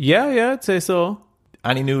there? Yeah, I'd say so.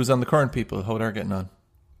 Any news on the current people, how they're getting on?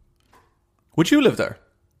 Would you live there?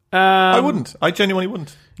 I wouldn't. I genuinely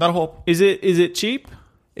wouldn't. Not a hope. Is it cheap?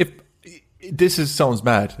 If sounds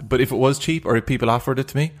mad, but if it was cheap or if people offered it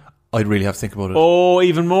to me, I'd really have to think about it. Oh,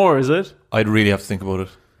 even more, is it? I'd really have to think about it.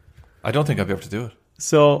 I don't think I'd be able to do it.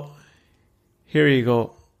 So, here you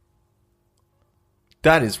go.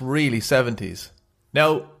 That is really 70s.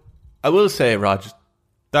 Now, I will say, Raj,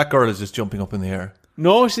 that girl is just jumping up in the air.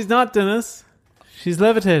 No, she's not, Dennis. She's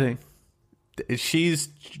levitating. She's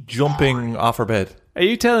jumping off her bed. Are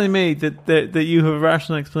you telling me that you have a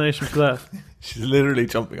rational explanation for that? She's literally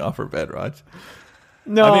jumping off her bed, Raj.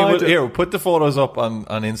 No, I mean, we'll put the photos up on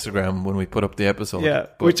Instagram when we put up the episode. Yeah,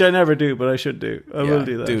 which I never do, but I should do. I will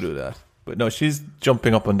do that. Do that. But no, she's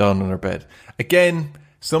jumping up and down on her bed. Again,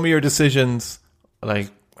 some of your decisions,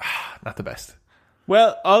 not the best.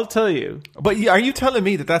 Well, I'll tell you. But are you telling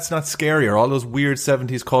me that that's not scarier? All those weird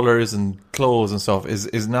 70s colours and clothes and stuff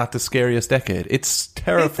is not the scariest decade. It's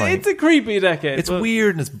terrifying. It's a creepy decade. It's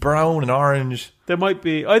weird and it's brown and orange. There might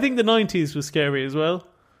be. I think the 90s was scary as well.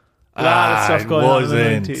 A lot of stuff going on in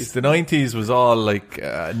the 90s. The 90s was all like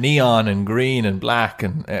neon and green and black,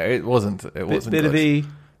 and it wasn't. It wasn't. Bit good. of E.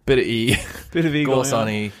 Bit of E. Bit of E. Ghost on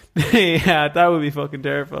E. Yeah, that would be fucking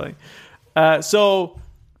terrifying. So,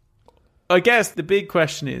 I guess the big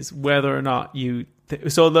question is whether or not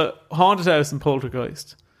so the haunted house and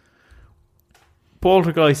poltergeist.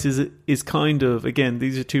 Poltergeist is kind of, again,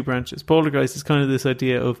 these are two branches. Poltergeist is kind of this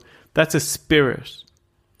idea of that's a spirit.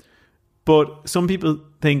 But some people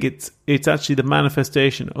think it's actually the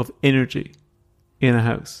manifestation of energy in a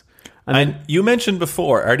house. And you mentioned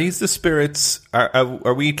before, are these the spirits?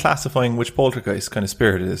 Are we classifying which poltergeist kind of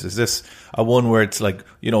spirit it is? Is this a one where it's like,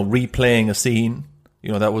 replaying a scene?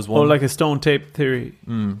 That was one. Or like a stone tape theory.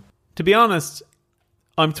 To be honest,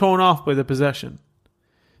 I'm thrown off by the possession.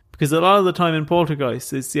 Because a lot of the time in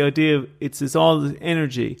poltergeist, it's the idea of it's all the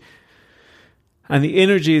energy. And the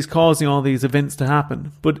energy is causing all these events to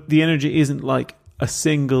happen. But the energy isn't like a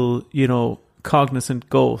single, cognizant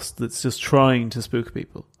ghost that's just trying to spook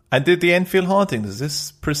people. And did the Enfield haunting, does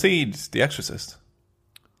this precede The Exorcist?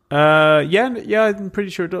 Yeah, I'm pretty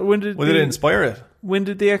sure. Did it inspire it? When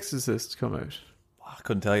did The Exorcist come out? I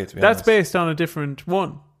couldn't tell you, to be honest. That's based on a different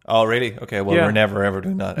one. Oh, really? Okay, well, we're never, ever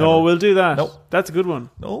doing that. No, we'll do that. Nope. That's a good one.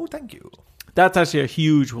 No, thank you. That's actually a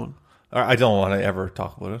huge one. I don't want to ever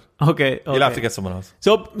talk about it. Okay. You'll have to get someone else.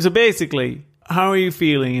 So basically, how are you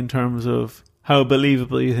feeling in terms of how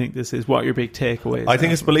believable you think this is? What your big takeaway is? I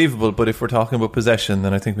think it's believable, but if we're talking about possession,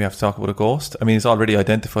 then I think we have to talk about a ghost. I mean, he's already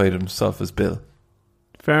identified himself as Bill.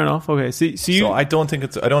 Fair enough. Okay. So I don't think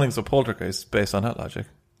it's a poltergeist based on that logic.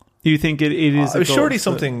 You think it is? A surely ghost,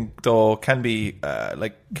 something though can be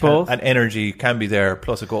both? an energy can be there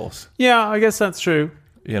plus a ghost. Yeah, I guess that's true.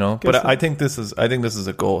 You know, Guess but so. I think this is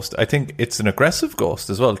a ghost. I think it's an aggressive ghost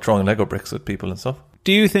as well, throwing Lego bricks at people and stuff.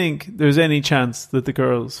 Do you think there's any chance that the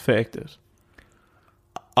girls faked it?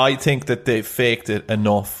 I think that they faked it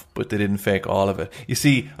enough, but they didn't fake all of it. You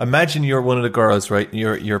see, imagine you're one of the girls, right?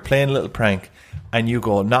 You're playing a little prank, and you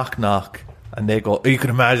go knock knock, and they go. You can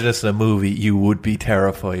imagine this in a movie. You would be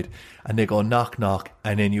terrified, and they go knock knock,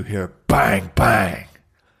 and then you hear bang bang,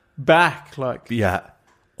 Back, like. yeah.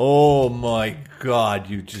 Oh my God,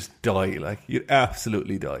 you just die. Like, you'd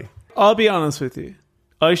absolutely die. I'll be honest with you.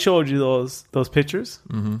 I showed you those pictures.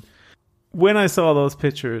 Mm-hmm. When I saw those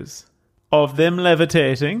pictures of them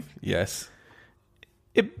levitating, Yes.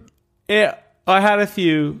 I had a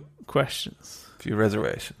few questions. A few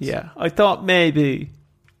reservations. Yeah, I thought maybe,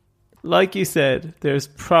 like you said, there's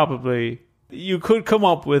probably, you could come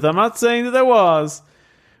up with, I'm not saying that there was,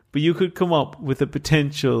 but you could come up with a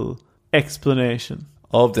potential explanation.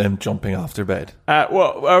 Of them jumping off their bed.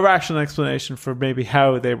 Well, a rational explanation for maybe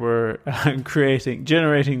how they were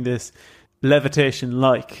generating this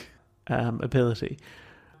levitation-like ability.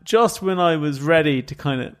 Just when I was ready to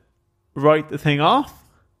kind of write the thing off,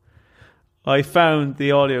 I found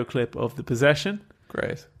the audio clip of the possession.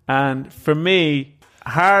 Great. And for me,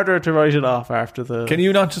 harder to write it off after the... Can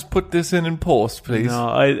you not just put this in post, please? No,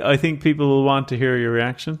 I think people will want to hear your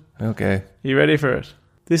reaction. Okay. Are you ready for it?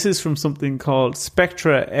 This is from something called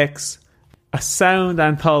Spectra X, a sound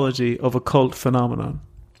anthology of occult phenomenon,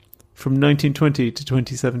 from 1920 to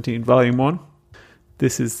 2017, Volume 1.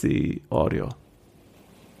 This is the audio.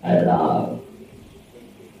 Hello.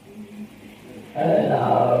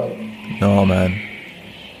 Hello. No, man.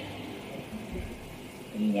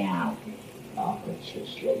 Yeah. Margaret's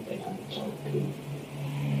sleeping and talking.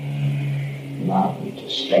 Margaret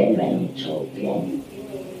is sleeping and talking.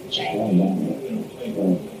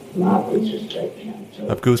 Margaret is sleeping and I talking.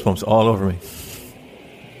 have goosebumps all over me.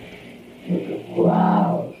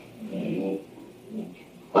 Wow.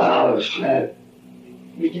 Wow, sleep.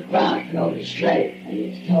 Mr. Frank knows sleep and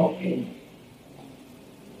he's talking.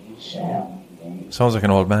 Sound. Sounds like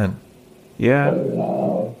an old man. Yeah.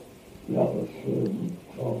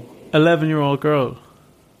 11-year-old girl.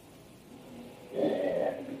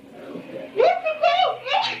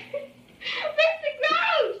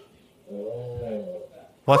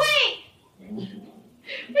 What? Mr.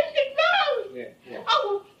 Gross!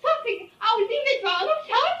 Oh, something. I was in the drawer.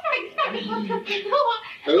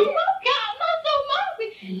 Oh, God, not so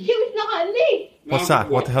much. She was not asleep. What's that?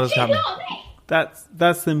 What the hell is happening?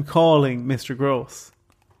 That's them calling Mr. Gross.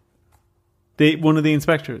 One of the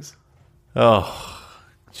inspectors. Oh,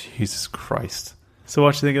 Jesus Christ. So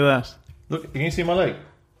what do you think of that? Look, can you see my leg?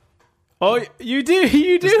 Oh, you do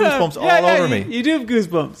There's have goosebumps all over me. You do have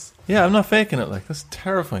goosebumps. Yeah, I'm not faking it. Like, that's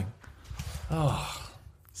terrifying.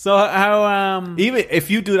 So how Even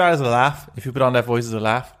if you do that as a laugh, if you put on that voice as a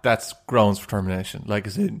laugh, that's grounds for termination. Like,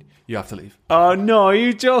 as in, you have to leave. Oh no, are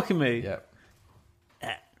you joking me? Yeah.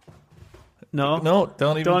 No. No,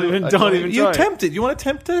 don't even Don't even You try. tempt it. You want to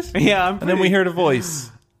tempt it? Yeah, And then we hear the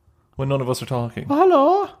voice when none of us are talking.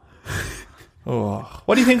 Hello. Oh.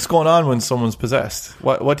 What do you think's going on when someone's possessed?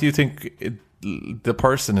 What do you think the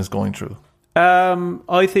person is going through?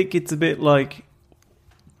 I think it's a bit like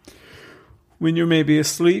when you're maybe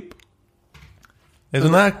asleep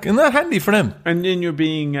Isn't that handy for them? and then you're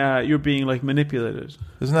being like manipulated.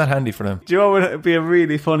 Isn't that handy for them? Do you know what would be a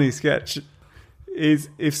really funny sketch? Is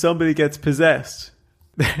if somebody gets possessed,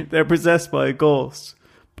 they're possessed by a ghost,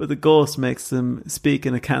 but the ghost makes them speak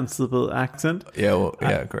in a cancelable accent. Yeah, well,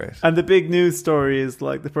 yeah, great. And the big news story is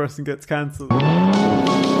like the person gets cancelled.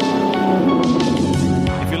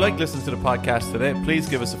 If you like listening to the podcast today, please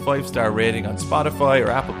give us a 5-star rating on Spotify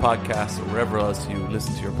or Apple Podcasts or wherever else you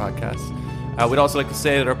listen to your podcasts. We'd also like to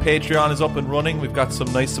say that our Patreon is up and running. We've got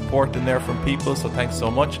some nice support in there from people, so thanks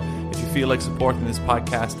so much. If you feel like supporting this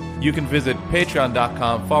podcast, you can visit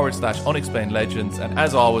patreon.com/unexplained legends. And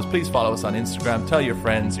as always, please follow us on Instagram. Tell your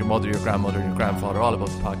friends, your mother, your grandmother, and your grandfather all about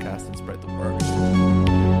the podcast and spread the word.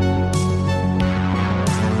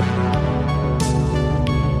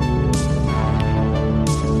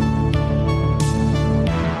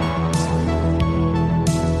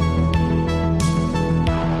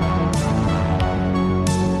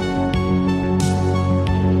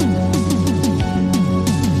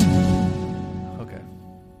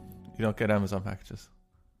 You don't get Amazon packages.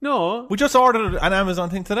 No. We just ordered an Amazon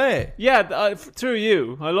thing today. Yeah, through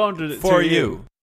you. I laundered it For through you.